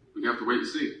 We have to wait and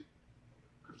see.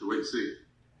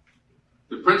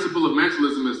 The principle of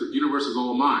mentalism is that the universe is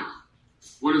all mind.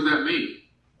 What does that mean?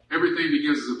 Everything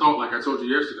begins as a thought, like I told you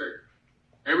yesterday.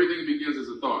 Everything begins as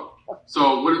a thought.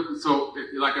 So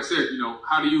like I said,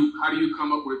 how do you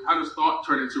come up with, how does thought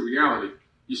turn into reality?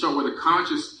 You start with a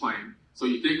conscious plane. So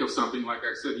you think of something, like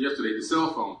I said yesterday, the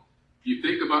cell phone. You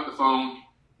think about the phone,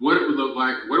 what it would look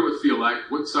like, what it would feel like,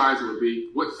 what size it would be,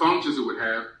 what functions it would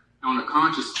have on a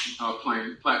conscious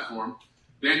platform.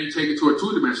 Then you take it to a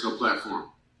two-dimensional platform.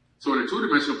 So in a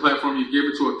two-dimensional platform, you give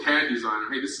it to a CAD designer.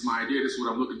 Hey, this is my idea. This is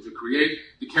what I'm looking to create.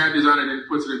 The CAD designer then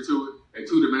puts it into a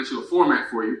two-dimensional format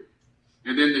for you.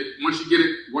 And then once you get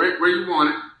it where you want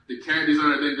it, the CAD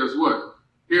designer then does what?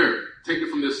 Here, take it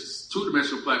from this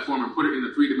two-dimensional platform and put it in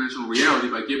a three-dimensional reality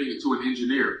by giving it to an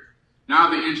engineer. Now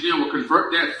the engineer will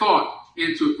convert that thought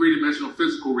into a three-dimensional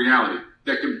physical reality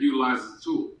that can be utilized as a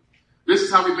tool. This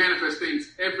is how we manifest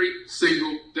things every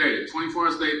single day, 24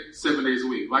 hours a day, 7 days a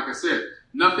week. Like I said,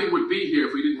 nothing would be here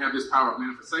if we didn't have this power of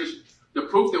manifestation. The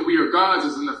proof that we are gods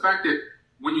is in the fact that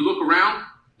when you look around,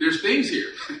 there's things here.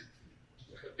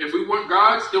 If we weren't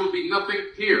gods, there would be nothing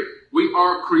here. We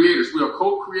are creators. We are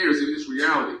co-creators in this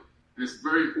reality. And it's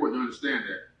very important to understand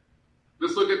that.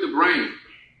 Let's look at the brain.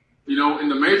 In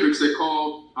the Matrix, they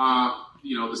called,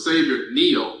 the Savior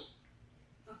Neo.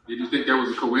 Did you think that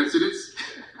was a coincidence?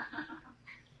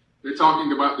 They're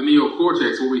talking about the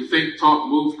neocortex, where we think, talk,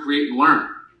 move, create, and learn.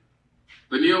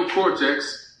 The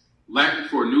neocortex, Latin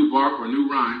for new bark or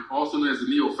new rind, also known as the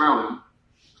neophallium,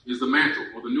 is the mantle,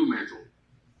 or the new mantle.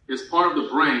 It's part of the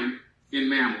brain in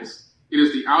mammals. It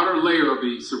is the outer layer of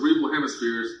the cerebral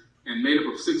hemispheres and made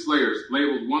up of 6 layers,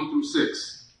 labeled 1 through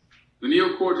 6. The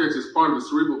neocortex is part of the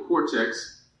cerebral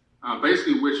cortex,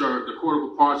 basically which are the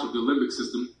cortical parts of the limbic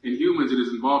system. In humans, it is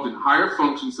involved in higher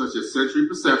functions such as sensory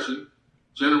perception,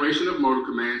 generation of motor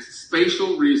commands,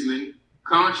 spatial reasoning,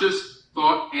 conscious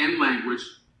thought, and language.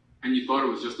 And you thought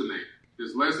it was just a name.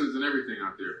 There's lessons and everything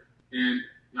out there. And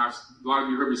a lot of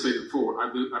you heard me say it before. I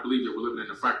believe that we're living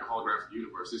in a fractal holographic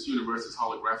universe. This universe is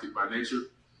holographic by nature.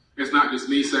 It's not just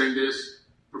me saying this.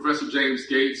 Professor James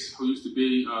Gates, who used to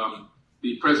be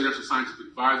the presidential scientific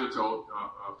advisor to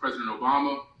President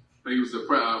Obama, he was a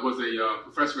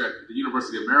professor at the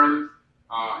University of Maryland.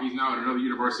 He's now at another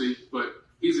university, but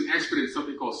he's an expert in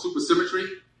something called supersymmetry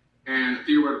and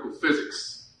theoretical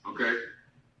physics, okay?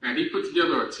 And he put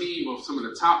together a team of some of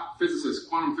the top physicists,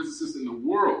 quantum physicists in the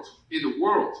world. These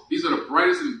are the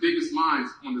brightest and biggest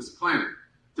minds on this planet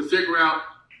to figure out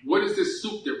what is this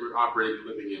soup that we're operating and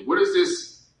living in? What is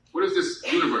this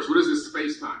universe? What is this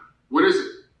space-time? What is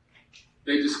it?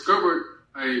 They discovered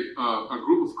a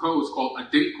group of codes called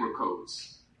Adinkra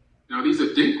codes. Now, these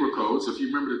Adinkra codes, if you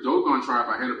remember the Dogon tribe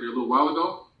I had up there a little while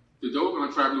ago, the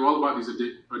Dogon tribe knew all about these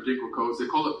Adinkra codes. They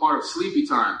call it part of sleepy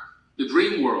time, the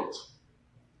dream world.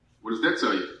 What does that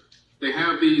tell you? They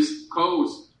have these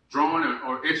codes drawn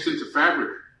or etched into fabric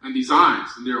and designs,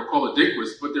 and they're called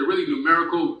Adinkras, but they're really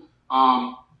numerical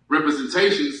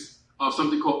representations of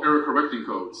something called error-correcting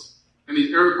codes. And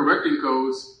these error-correcting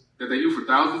codes that they knew for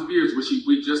thousands of years, which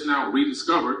we just now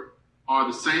rediscovered, are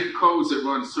the same codes that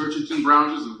run search engine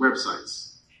browsers and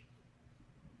websites.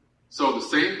 So the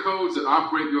same codes that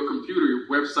operate your computer, your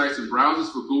websites and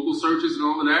browsers for Google searches and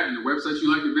all of that, and the websites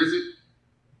you like to visit,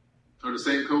 are the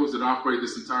same codes that operate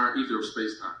this entire ether of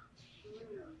space-time.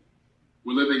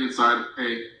 We're living inside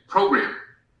a program.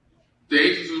 The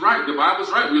ancients is right. The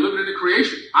Bible's right. We're living in the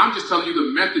creation. I'm just telling you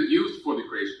the method used for the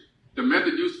creation. The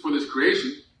method used for this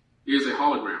creation is a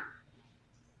hologram.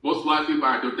 Most likely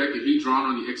by a dodecahedron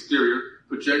on the exterior,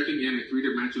 projecting in a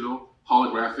three-dimensional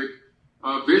holographic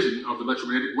vision of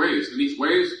electromagnetic waves. And these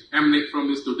waves emanate from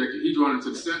this dodecahedron into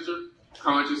the center.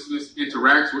 Consciousness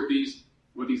interacts with these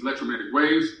electromagnetic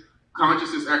waves.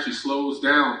 Consciousness actually slows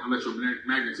down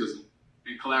electromagnetism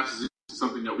and collapses into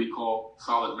something that we call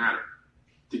solid matter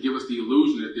to give us the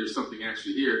illusion that there's something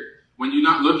actually here. When you're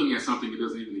not looking at something, it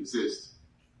doesn't even exist.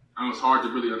 I know it's hard to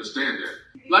really understand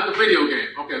that. Like a video game.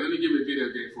 Okay, let me give you a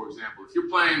video game, for example. If you're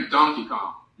playing Donkey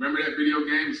Kong, remember that video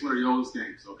game? It's one of the oldest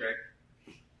games, okay?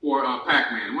 Or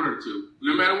Pac-Man, one of the two.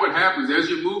 No matter what happens, as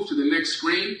you move to the next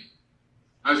screen,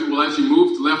 as you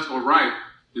move to left or right,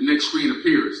 the next screen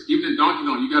appears. Even in Donkey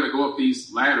Kong, you got to go up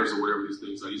these ladders or whatever these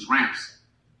things are, these ramps.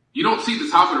 You don't see the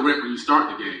top of the ramp when you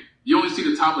start the game. You only see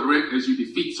the top of the ramp as you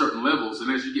defeat certain levels,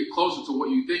 and as you get closer to what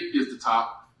you think is the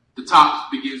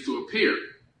top begins to appear.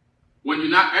 When you're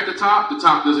not at the top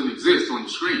doesn't exist on the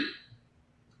screen.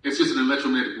 It's just an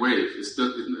electromagnetic wave.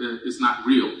 It's not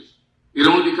real. It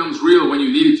only becomes real when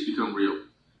you need it to become real.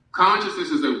 Consciousness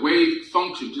is a wave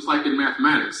function, just like in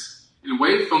mathematics. And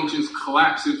wave functions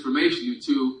collapse information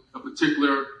into a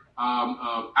particular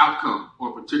outcome or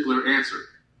a particular answer.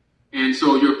 And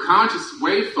so your conscious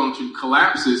wave function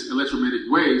collapses electromagnetic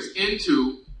waves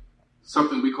into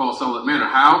something we call solid matter.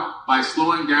 How? By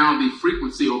slowing down the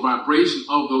frequency or vibration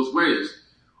of those waves.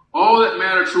 All that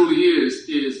matter truly is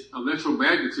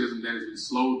electromagnetism that has been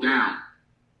slowed down.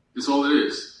 That's all it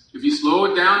is. If you slow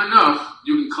it down enough,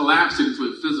 you can collapse it into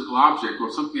a physical object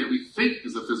or something that we think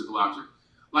is a physical object.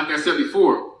 Like I said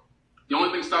before, the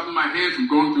only thing stopping my hand from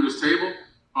going through this table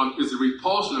is the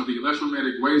repulsion of the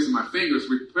electromagnetic waves in my fingers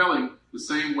repelling the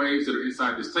same waves that are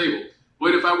inside this table.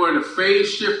 But if I were to phase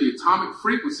shift the atomic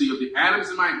frequency of the atoms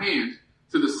in my hand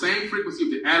to the same frequency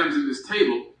of the atoms in this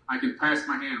table, I can pass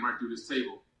my hand right through this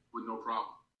table with no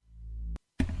problem.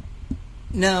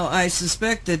 Now, I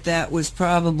suspect that was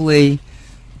probably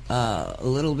a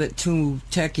little bit too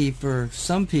techy for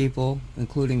some people,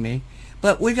 including me.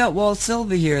 But we got Walt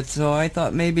Silva here, so I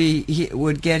thought maybe it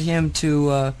would get him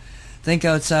to think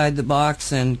outside the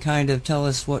box and kind of tell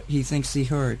us what he thinks he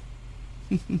heard.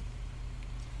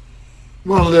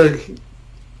 Well,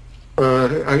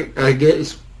 I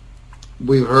guess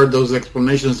we've heard those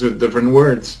explanations with different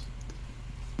words,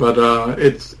 but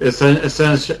it's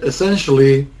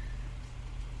essentially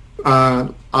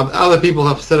other people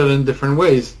have said it in different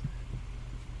ways.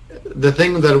 The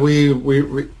thing that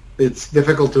we it's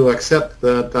difficult to accept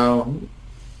that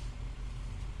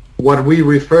what we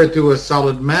refer to as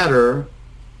solid matter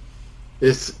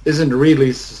isn't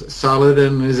really solid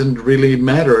and isn't really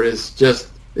matter. It's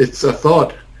a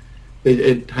thought.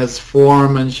 It has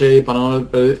form and shape and all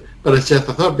that, but it's just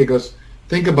a thought. Because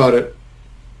think about it.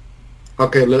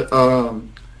 Okay,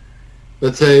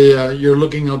 let's say you're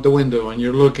looking out the window and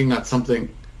you're looking at something.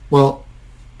 Well,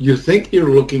 you think you're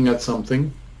looking at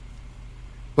something,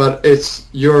 but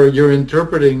you're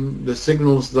interpreting the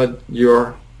signals that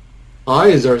your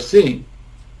eyes are seeing.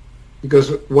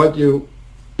 Because what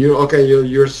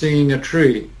you're seeing a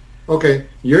tree. Okay,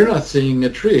 you're not seeing a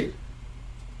tree.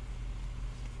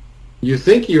 You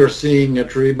think you're seeing a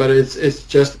tree, but it's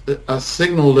just a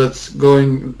signal that's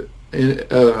going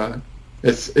in.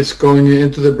 It's going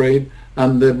into the brain,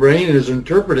 and the brain is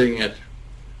interpreting it.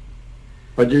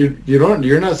 But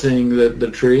you're not seeing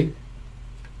the tree.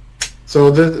 So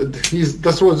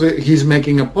that's what he's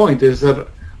making a point, is that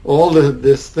all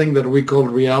this thing that we call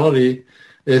reality,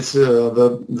 it's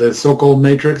the so-called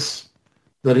matrix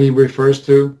that he refers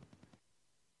to.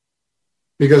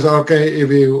 Because if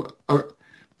you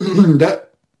that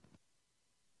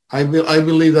I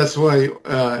believe that's why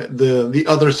the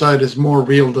other side is more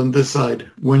real than this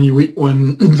side.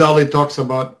 When Dolly talks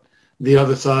about the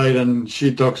other side and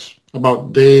she talks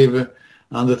about Dave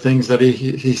and the things that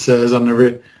he says and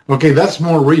that's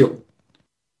more real.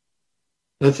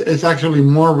 It's actually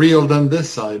more real than this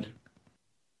side.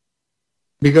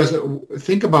 Because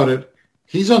think about it,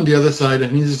 he's on the other side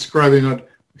and he's describing it.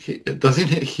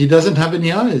 He doesn't have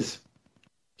any eyes.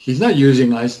 He's not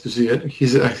using eyes to see it.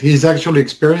 He's actually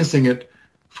experiencing it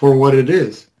for what it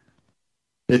is.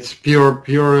 It's pure.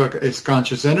 It's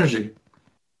conscious energy.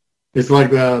 It's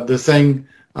like the saying.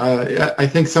 I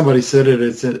think somebody said it.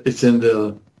 It's in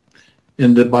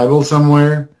the Bible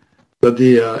somewhere that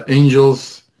the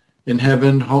angels in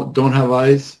heaven don't have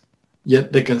eyes,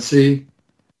 yet they can see.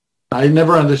 I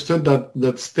never understood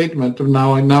that statement.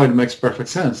 Now it makes perfect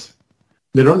sense.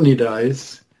 They don't need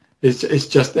eyes. It's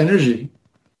just energy.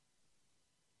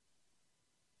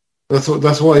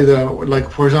 That's why like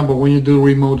for example, when you do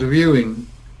remote viewing,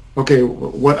 okay,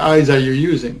 what eyes are you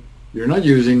using? You're not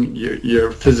using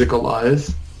your physical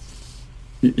eyes.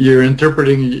 You're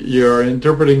interpreting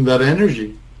that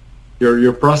energy.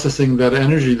 You're processing that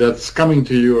energy that's coming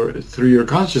to you through your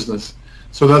consciousness.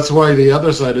 So that's why the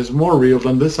other side is more real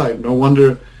than this side. No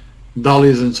wonder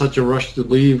Dolly's in such a rush to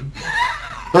leave.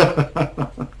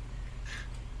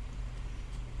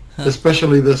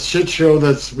 Especially the shit show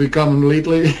that's become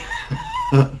lately.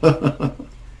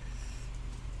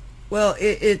 Well,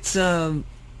 it's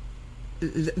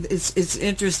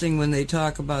interesting when they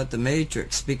talk about the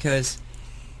Matrix, because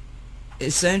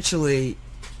essentially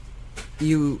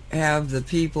you have the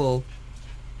people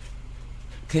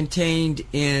contained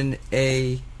in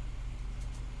a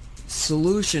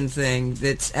solution thing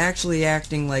that's actually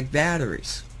acting like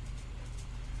batteries.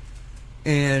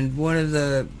 And one of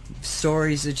the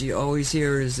stories that you always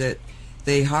hear is that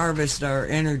they harvest our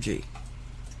energy.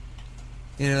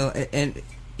 And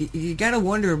you got to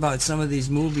wonder about some of these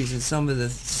movies and some of the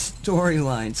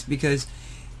storylines, because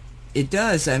it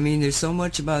does. I mean, there's so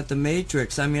much about the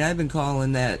Matrix. I mean, I've been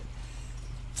calling that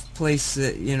place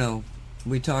that,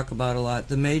 we talk about a lot,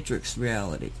 the Matrix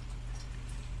reality.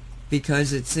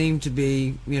 Because it seemed to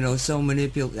be, so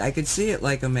manipulative. I could see it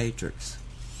like a Matrix.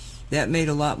 That made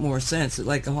a lot more sense,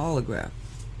 like a holograph.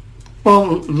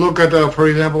 Well, look at, for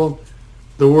example,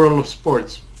 the world of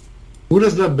sports. Who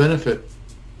does that benefit?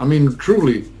 I mean,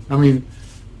 truly. I mean,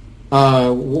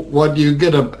 what you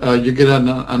get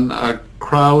a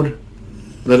crowd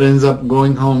that ends up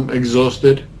going home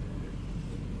exhausted,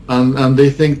 and they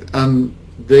think, and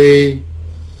they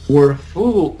were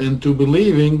fooled into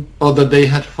believing, that they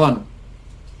had fun.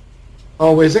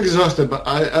 Always exhausted, but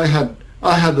I had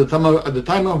the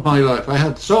time of my life. I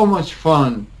had so much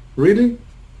fun. Really?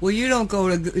 Well, you don't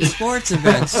go to sports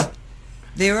events.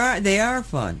 They are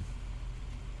fun.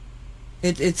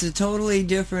 It's a totally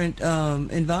different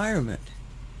environment.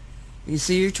 You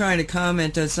see, you're trying to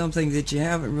comment on something that you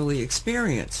haven't really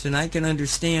experienced, and I can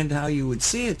understand how you would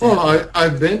see it that way. Well,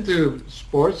 I've been to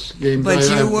sports games. But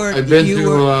I've been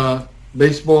to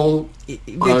baseball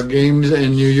games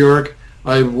in New York.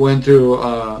 I went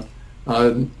to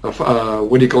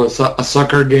what do you call it? A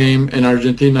soccer game in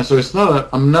Argentina. So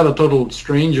I'm not a total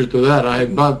stranger to that.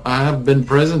 I have been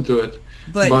present to it.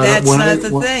 But that's not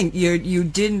the thing. You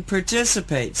didn't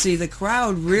participate. See, the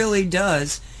crowd really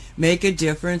does make a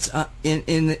difference in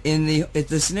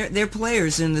the scenario. They're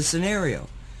players in the scenario.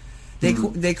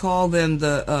 They call them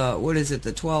the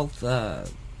the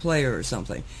 12th player or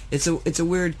something. It's a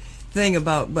weird thing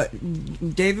about. But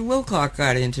David Wilcock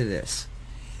got into this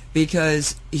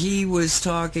because he was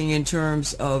talking in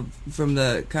terms of, from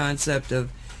the concept of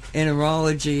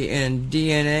enerology and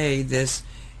DNA.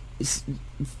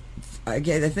 I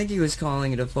think he was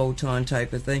calling it a photon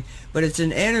type of thing, but it's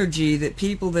an energy that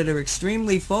people that are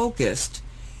extremely focused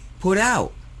put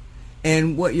out.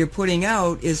 And what you're putting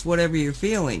out is whatever you're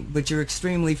feeling, but you're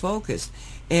extremely focused.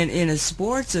 And in a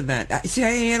sports event, I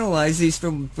analyze these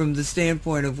from the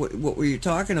standpoint of what were you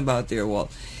talking about there,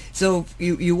 Walt. So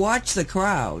you watch the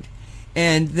crowd,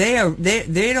 and they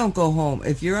don't go home.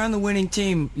 If you're on the winning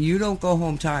team, you don't go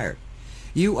home tired.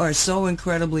 You are so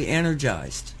incredibly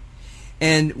energized.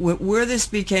 And where this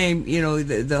became,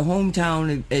 the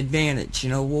hometown advantage,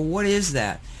 well, what is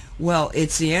that? Well,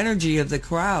 it's the energy of the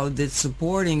crowd that's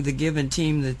supporting the given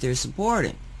team that they're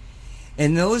supporting.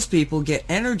 And those people get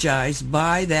energized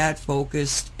by that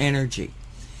focused energy.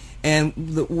 And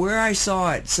where I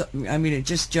saw it, I mean, it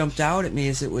just jumped out at me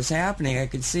as it was happening. I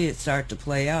could see it start to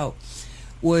play out.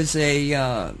 Was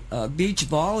a beach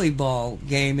volleyball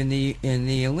game in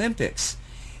the Olympics,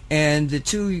 and the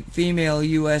two female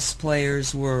U.S.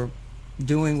 players were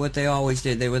doing what they always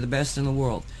did. They were the best in the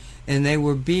world, and they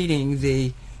were beating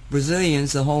the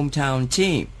Brazilians, the hometown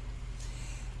team.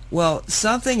 Well,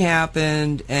 something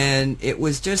happened, and it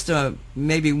was just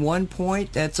maybe 1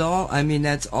 point, that's all. I mean,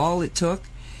 that's all it took.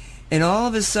 And all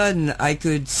of a sudden, I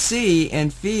could see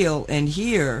and feel and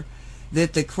hear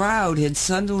that the crowd had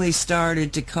suddenly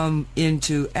started to come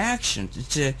into action,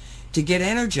 to get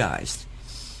energized.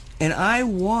 And I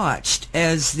watched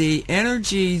as the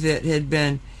energy that had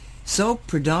been so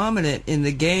predominant in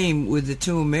the game with the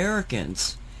two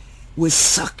Americans was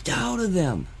sucked out of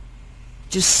them.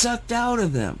 Just sucked out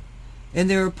of them. And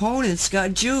their opponents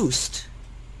got juiced.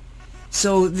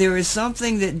 So there is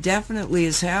something that definitely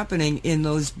is happening in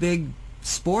those big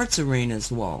sports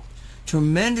arenas, Walt.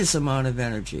 Tremendous amount of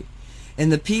energy. And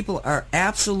the people are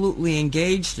absolutely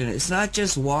engaged in it. It's not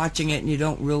just watching it and you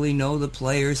don't really know the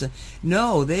players.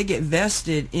 No, they get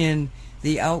vested in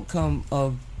the outcome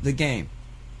of the game.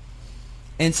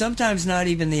 And sometimes not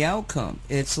even the outcome.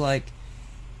 It's like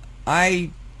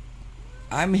I'm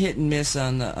hit and miss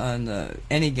on the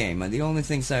any game. The only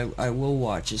things I will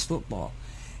watch is football.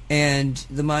 And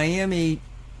the Miami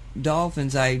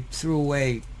Dolphins I threw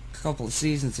away a couple of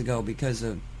seasons ago because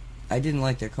I didn't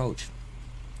like their coach.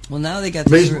 Well, now they got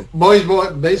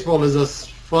baseball is as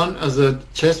fun as a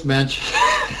chess match.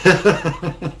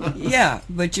 Yeah,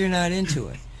 but you're not into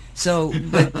it. So,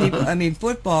 but people, I mean,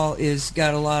 football is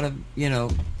got a lot of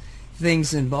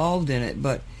things involved in it.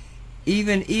 But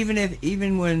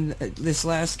even when this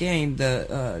last game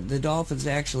the Dolphins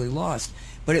actually lost,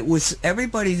 but it was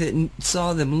everybody that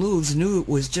saw them lose knew it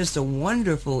was just a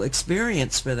wonderful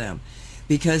experience for them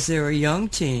because they're a young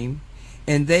team.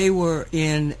 And they were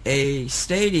in a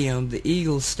stadium, the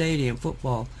Eagles Stadium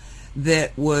football,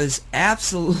 that was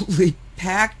absolutely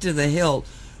packed to the hilt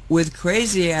with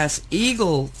crazy-ass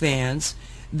Eagle fans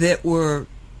that were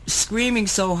screaming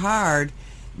so hard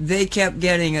they kept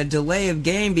getting a delay of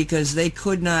game because they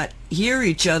could not hear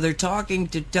each other talking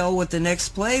to tell what the next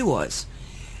play was.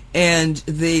 And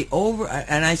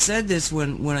and I said this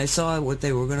when I saw what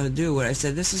they were going to do, and I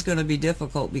said this is going to be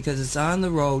difficult because it's on the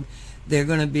road. They're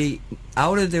going to be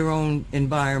out of their own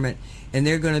environment, and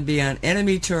they're going to be on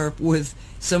enemy turf with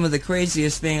some of the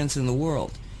craziest fans in the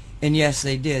world. And yes,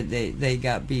 they did. They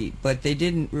got beat, but they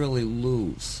didn't really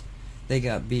lose. They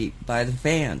got beat by the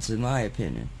fans, in my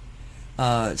opinion.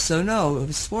 So no,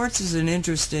 sports is an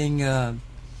interesting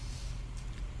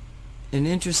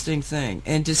thing,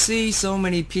 and to see so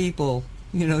many people,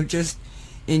 just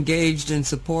engaged in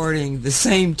supporting the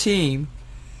same team.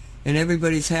 And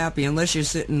everybody's happy unless you're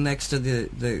sitting next to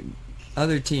the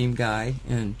other team guy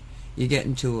and you get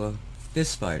into a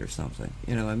fist fight or something.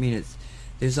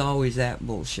 There's always that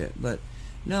bullshit. But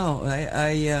no,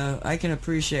 I can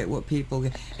appreciate what people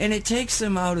get. And it takes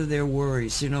them out of their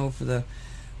worries, for the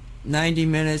 90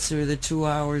 minutes or the 2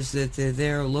 hours that they're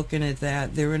there looking at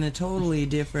that. They're in a totally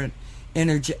different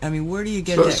energy. I mean, where do you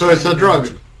get that? So it's a drug.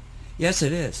 Energy? Yes,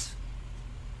 it is.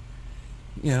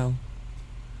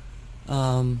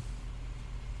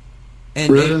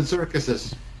 Bread and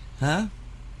circuses. Huh?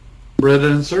 Bread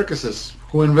and circuses.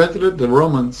 Who invented it? The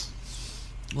Romans.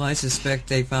 Well, I suspect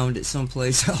they found it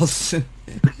someplace else.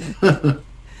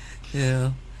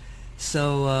 Yeah.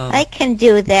 So I can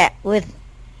do that with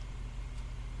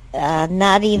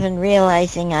not even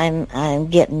realizing I'm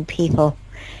getting people,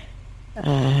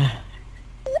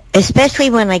 especially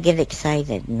when I get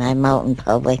excited and I'm out in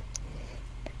public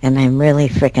and I'm really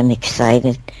freaking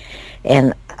excited.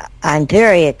 And I'm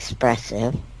very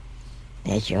expressive,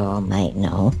 as you all might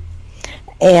know.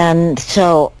 And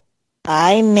so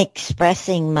I'm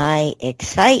expressing my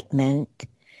excitement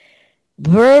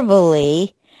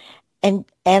verbally, and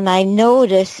I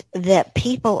notice that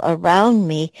people around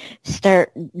me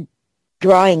start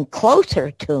drawing closer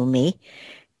to me,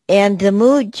 and the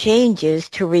mood changes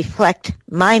to reflect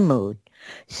my mood.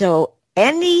 So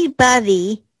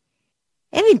anybody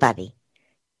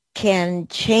can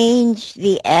change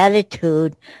the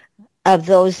attitude of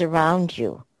those around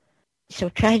you. So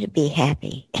try to be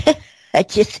happy. It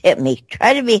just hit me.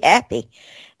 Try to be happy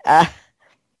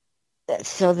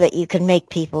so that you can make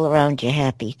people around you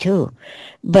happy too.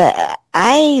 But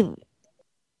all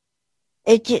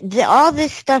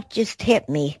this stuff just hit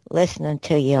me listening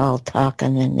to you all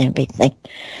talking and everything.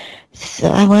 So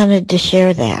I wanted to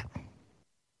share that.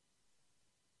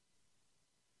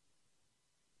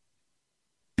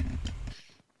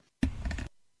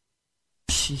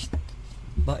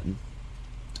 button.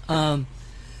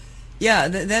 Yeah,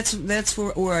 that's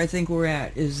where I think we're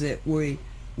at, is that we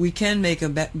can make a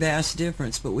vast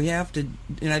difference, but we have to,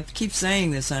 and I keep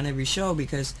saying this on every show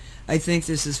because I think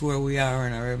this is where we are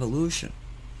in our evolution,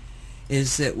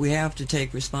 is that we have to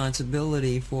take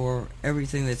responsibility for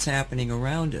everything that's happening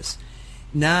around us.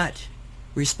 Not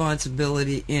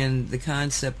responsibility in the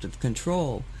concept of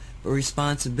control, but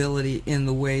responsibility in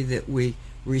the way that we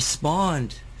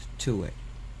respond to it.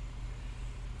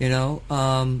 You know,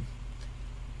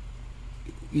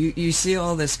 you see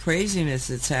all this craziness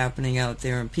that's happening out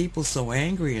there and people so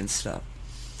angry and stuff.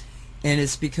 And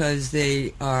it's because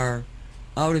they are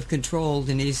out of control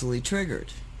and easily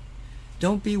triggered.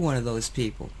 Don't be one of those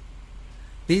people.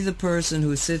 Be the person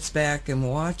who sits back and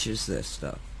watches this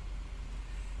stuff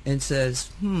and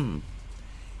says,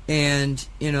 and,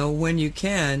 you know, when you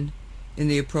can, in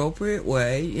the appropriate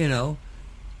way, you know,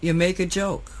 you make a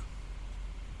joke.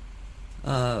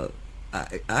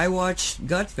 I watch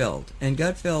Gutfeld, and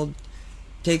Gutfeld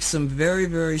takes some very,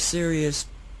 very serious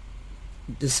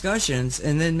discussions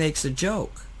and then makes a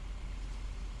joke.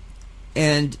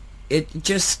 And it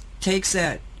just takes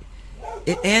that,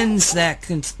 it ends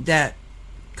that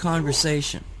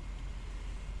conversation.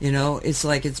 You know, it's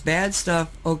like it's bad stuff,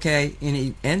 okay, and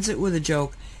he ends it with a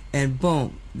joke, and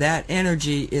boom, that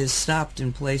energy is stopped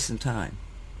in place and time.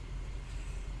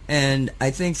 And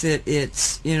I think that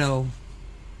it's, you know,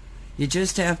 you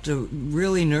just have to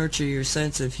really nurture your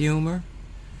sense of humor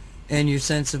and your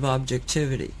sense of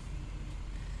objectivity.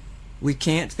 We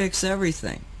can't fix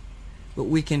everything, but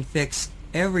we can fix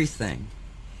everything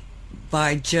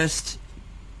by just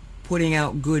putting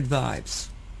out good vibes.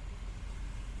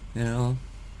 You know?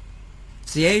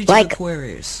 It's the age of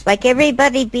Aquarius. Like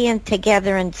everybody being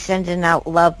together and sending out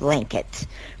love blankets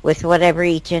with whatever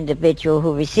each individual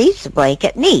who receives the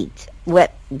blanket needs, with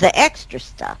the extra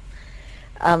stuff.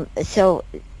 So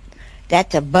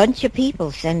that's a bunch of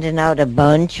people sending out a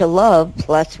bunch of love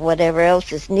plus whatever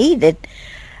else is needed.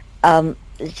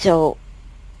 So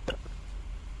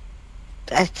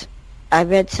that's, I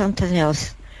read something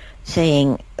else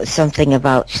saying something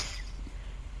about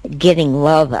getting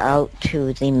love out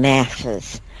to the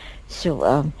masses.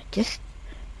 So just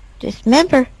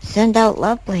remember, send out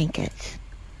love blankets.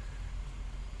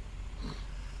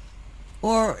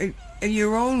 Or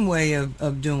your own way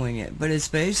of doing it, but it's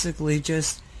basically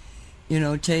just, you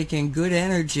know, taking good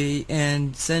energy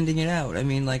and sending it out. I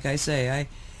mean, like I say,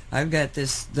 I've got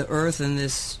the earth in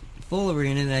this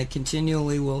fullerene, and I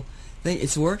continually will think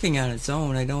it's working on its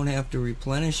own. I don't have to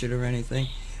replenish it or anything,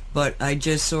 but I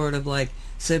just sort of like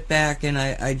sit back and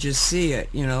I just see it,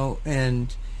 you know.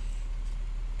 And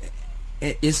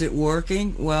is it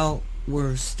working? Well,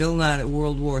 we're still not at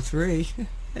World War III.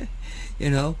 You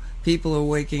know, people are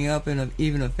waking up in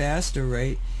even a faster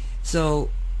rate. So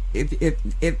if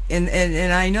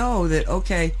and I know that,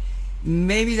 okay,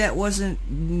 maybe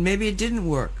it didn't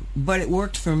work, but it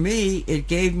worked for me. It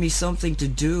gave me something to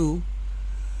do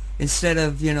instead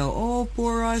of, you know, oh,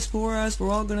 poor us, we're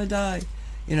all gonna die,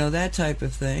 you know, that type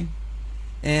of thing.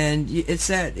 And it's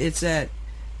that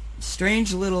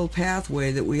strange little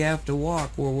pathway that we have to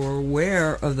walk, where we're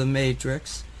aware of the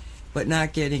matrix but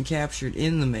not getting captured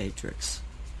in the matrix.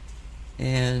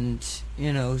 And,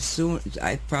 you know, soon,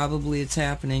 probably it's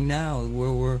happening now,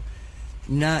 where we're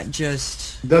not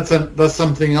just... That's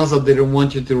something else that they don't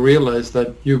want you to realize,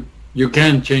 that you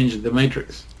can change the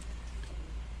matrix.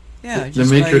 Yeah, the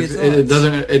just matrix, by your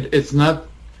thoughts.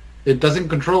 It doesn't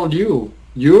control you.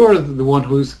 You are the one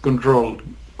who's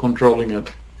controlling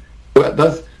it.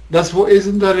 That's what,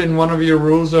 isn't that in one of your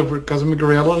rules of cosmic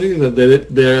reality, that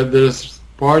there's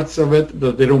parts of it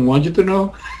that they don't want you to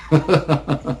know?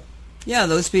 Yeah,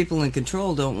 those people in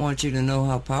control don't want you to know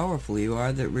how powerful you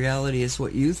are, that reality is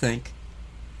what you think.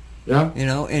 Yeah. You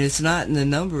know, and it's not in the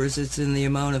numbers, it's in the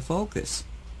amount of focus.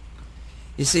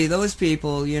 You see, those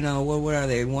people, you know, what are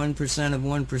they, 1% of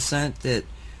 1% that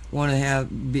want to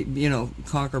have, you know,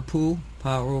 conquer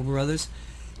power over others?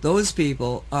 Those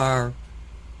people are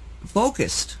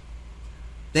focused.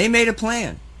 They made a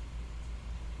plan.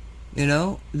 You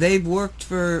know, they've worked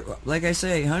for, like I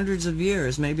say, hundreds of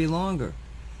years, maybe longer,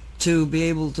 to be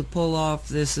able to pull off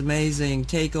this amazing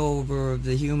takeover of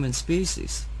the human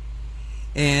species.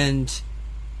 And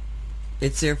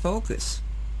it's their focus.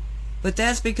 But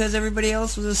that's because everybody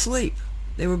else was asleep.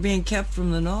 They were being kept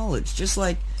from the knowledge. Just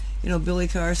like, you know, Billy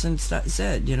Carson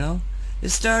said, you know. It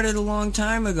started a long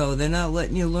time ago. They're not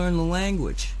letting you learn the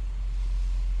language.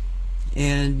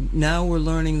 And now we're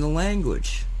learning the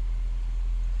language.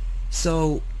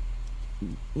 So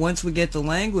once we get the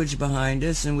language behind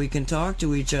us and we can talk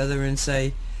to each other and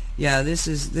say, yeah, this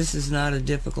is not a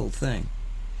difficult thing.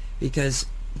 Because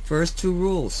first two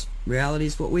rules, reality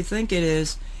is what we think it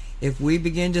is. If we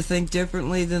begin to think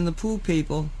differently than the poo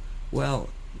people, well,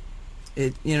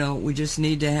 we just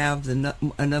need to have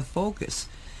enough focus.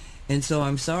 And so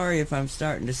I'm sorry if I'm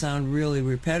starting to sound really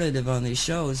repetitive on these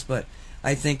shows, but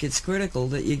I think it's critical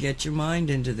that you get your mind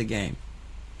into the game.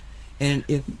 And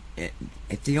if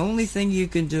the only thing you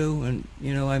can do, and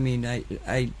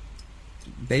I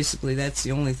basically that's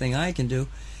the only thing I can do,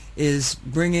 is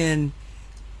bring in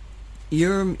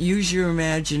use your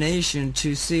imagination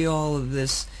to see all of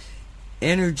this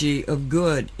energy of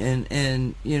good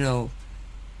and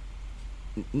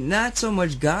not so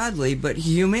much godly, but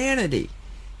humanity.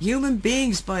 Human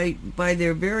beings by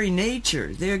their very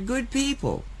nature, they're good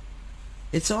people.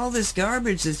 It's all this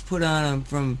garbage that's put on them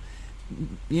from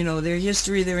their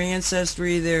history, their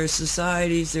ancestry, their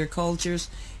societies, their cultures.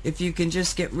 If you can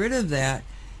just get rid of that.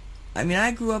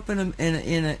 I grew up in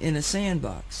a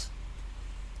sandbox.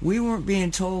 We weren't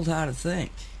being told how to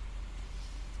think.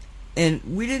 And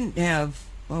we didn't have,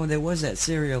 there was that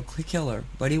serial killer,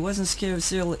 but he wasn't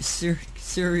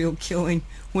serial killing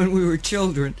when we were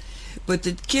children. But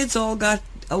the kids all got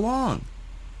along.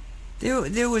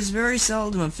 There was very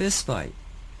seldom a fist fight.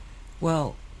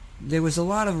 Well, there was a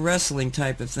lot of wrestling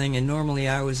type of thing, and normally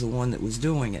I was the one that was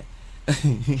doing it.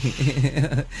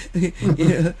 The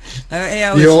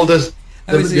oldest.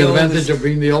 The advantage of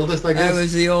being the oldest, I guess. I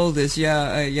was the oldest.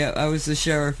 Yeah. I was the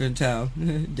sheriff in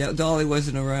town. Dolly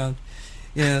wasn't around.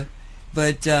 Yeah,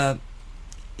 but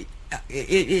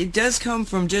it does come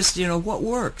from just what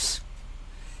works.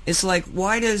 It's like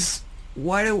why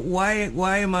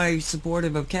am I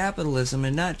supportive of capitalism,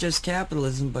 and not just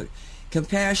capitalism but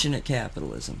compassionate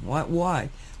capitalism? Why?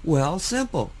 Well,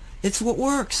 simple. It's what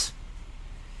works.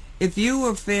 If you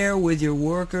are fair with your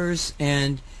workers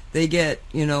and they get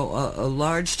a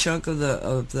large chunk of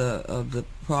the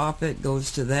profit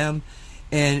goes to them,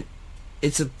 and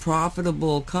it's a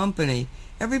profitable company,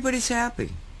 everybody's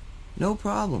happy, no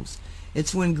problems.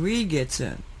 It's when greed gets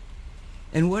in.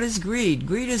 And what is greed?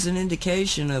 Greed is an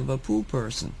indication of a poo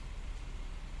person.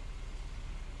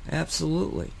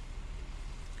 Absolutely.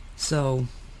 So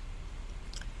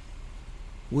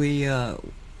we know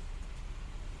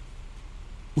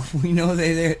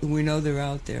they're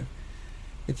out there.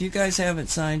 If you guys haven't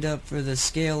signed up for the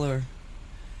Scalar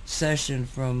session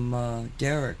from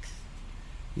Derek,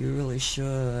 you really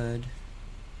should.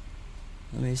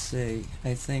 Let me see.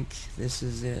 I think this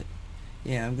is it.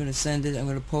 Yeah, I'm going to send it. I'm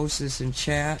going to post this in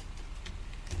chat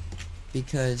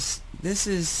because this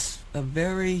is a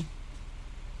very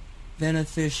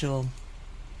beneficial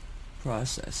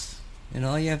process. And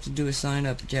all you have to do is sign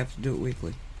up, but you have to do it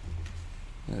weekly.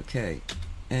 Okay.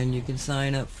 And you can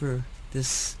sign up for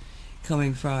this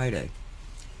coming Friday.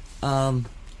 All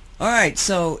right,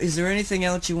 so is there anything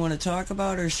else you want to talk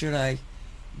about, or should I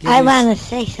I want to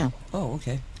say something. Oh,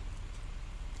 okay.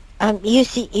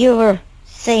 You were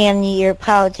saying you're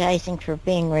apologizing for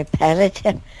being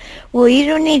repetitive. Well, you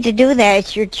don't need to do that.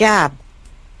 It's your job.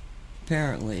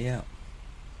 Apparently, yeah.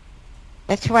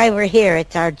 That's why we're here.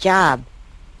 It's our job.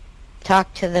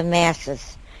 Talk to the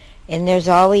masses. And there's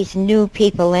always new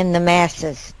people in the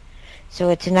masses. So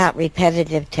it's not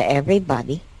repetitive to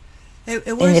everybody. It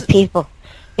and if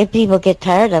people get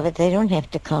tired of it, they don't have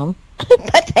to come.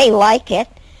 But they like it.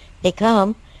 They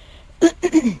come.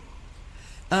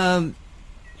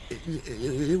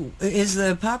 Is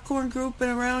the popcorn group been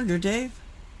around, or Dave?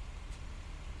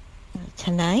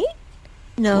 Tonight?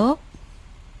 No.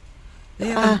 They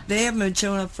haven't been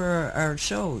showing up for our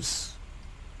shows.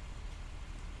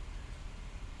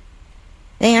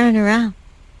 They aren't around.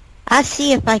 I'll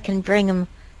see if I can bring them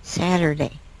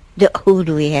Saturday. Who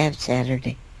do we have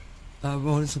Saturday?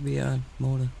 Mona's will be on.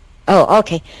 Mona. Oh,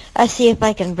 okay. I'll see if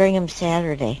I can bring them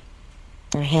Saturday.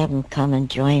 Or have them come and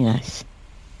join us.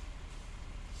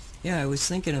 Yeah, I was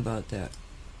thinking about that.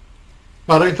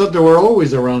 But I thought they were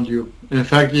always around you. In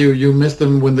fact, you missed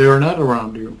them when they were not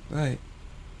around you. Right.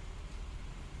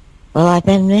 Well, I've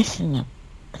been missing them.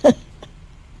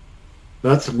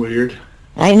 That's weird.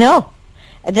 I know.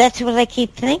 That's what I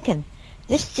keep thinking.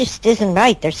 This just isn't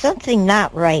right. There's something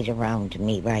not right around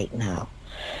me right now.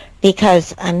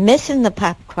 Because I'm missing the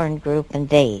popcorn group and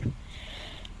Dave.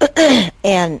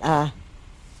 And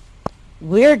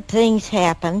weird things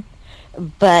happen,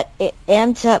 but it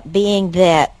ends up being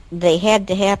that they had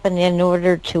to happen in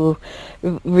order to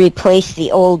replace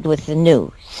the old with the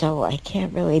new. So I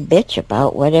can't really bitch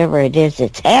about whatever it is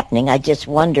that's happening. I just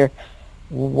wonder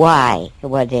why.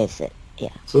 What is it? Yeah.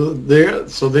 So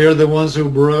they're the ones who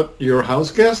brought your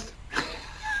house guest?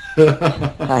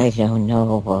 I don't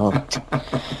know, Walt.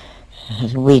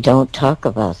 We don't talk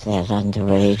about that on the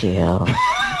radio.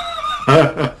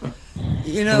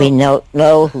 You know, We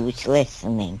know who's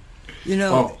listening. you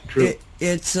know, Oh, true.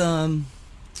 it's oh,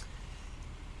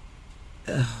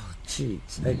 jeez,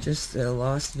 I just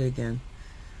lost it again.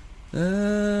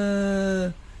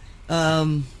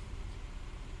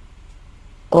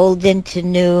 Old into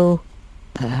new.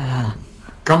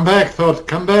 Come back, Thought.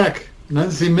 Come back.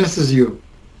 Nancy misses you.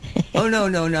 Oh, no,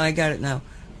 I got it now.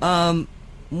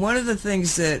 One of the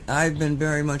things that I've been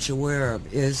very much aware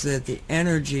of is that the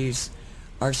energies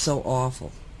are so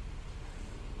awful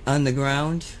on the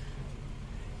ground.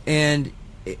 And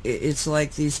it's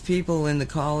like these people in the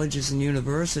colleges and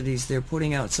universities, they're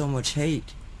putting out so much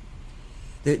hate.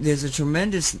 There's a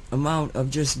tremendous amount of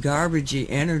just garbagey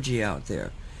energy out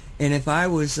there. And if I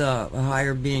was a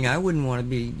higher being, I wouldn't want to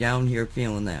be down here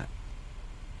feeling that.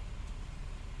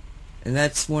 And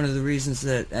that's one of the reasons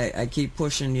that I keep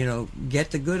pushing,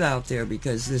 get the good out there,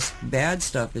 because this bad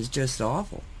stuff is just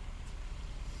awful.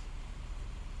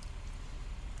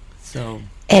 So.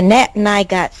 Annette and I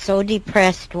got so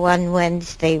depressed one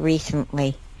Wednesday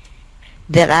recently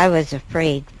that I was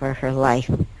afraid for her life.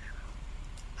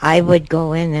 I would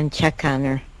go in and check on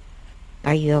her.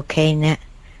 Are you okay, Annette?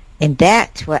 And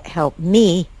that's what helped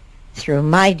me through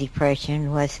my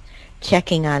depression, was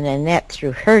checking on Annette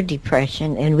through her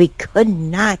depression, and we could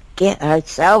not get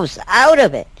ourselves out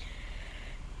of it.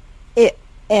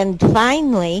 And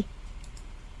finally,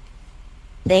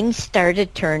 things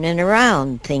started turning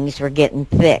around. Things were getting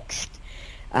fixed.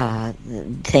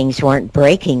 Things weren't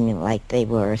breaking like they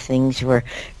were. Things were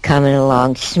coming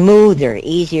along smoother,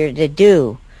 easier to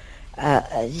do.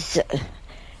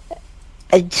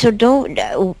 So don't,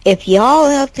 if y'all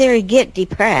out there get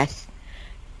depressed,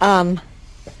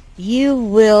 you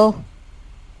will,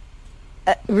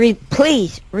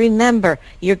 please remember,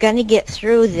 you're going to get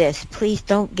through this. Please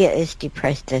don't get as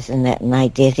depressed as Annette and I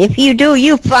did. If you do,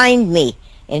 you find me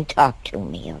and talk to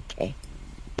me, okay?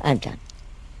 I'm done.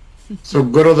 So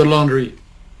go to the laundry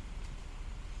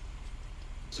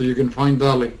so you can find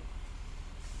Dolly.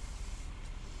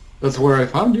 That's where I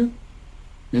found you,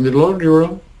 in the laundry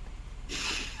room.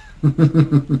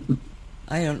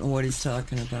 I don't know what he's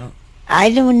talking about.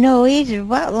 I don't know either.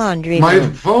 What laundry My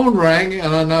room? phone rang,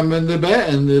 and I'm in the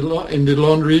bed in the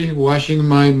laundry washing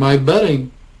my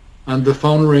bedding, and the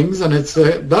phone rings, and it's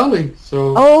Dolly.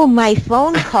 So Oh, my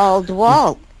phone called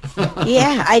Walt.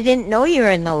 Yeah, I didn't know you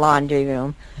were in the laundry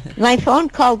room. My phone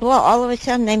called Walt. All of a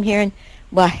sudden, I'm hearing,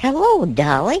 "Well, hello,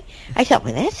 Dolly." I thought,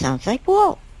 well, that sounds like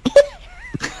Walt. All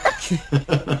And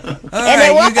it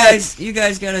right, was. you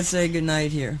guys got to say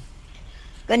goodnight here.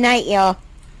 Good night, y'all.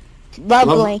 Love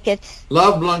blankets.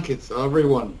 love blankets,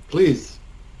 everyone, please.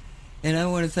 And I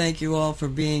want to thank you all for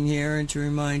being here, and to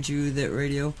remind you that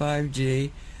Radio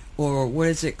 5G, or what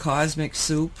is it, Cosmic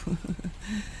Soup?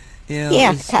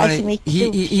 Yeah, it's funny. Cosmic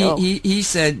Soup show. He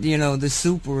said, the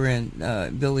soup we're in,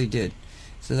 Billy did.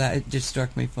 So that it just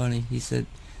struck me funny. He said,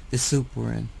 the soup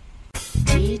we're in.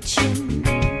 Teaching,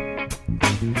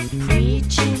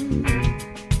 preaching,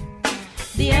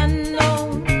 the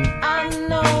unknown,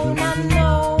 unknown,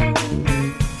 unknown.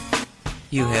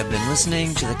 You have been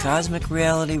listening to the Cosmic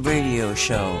Reality Radio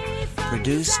Show,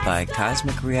 produced by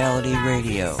Cosmic Reality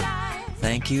Radio.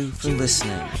 Thank you for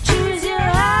listening. Choose your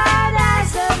heart.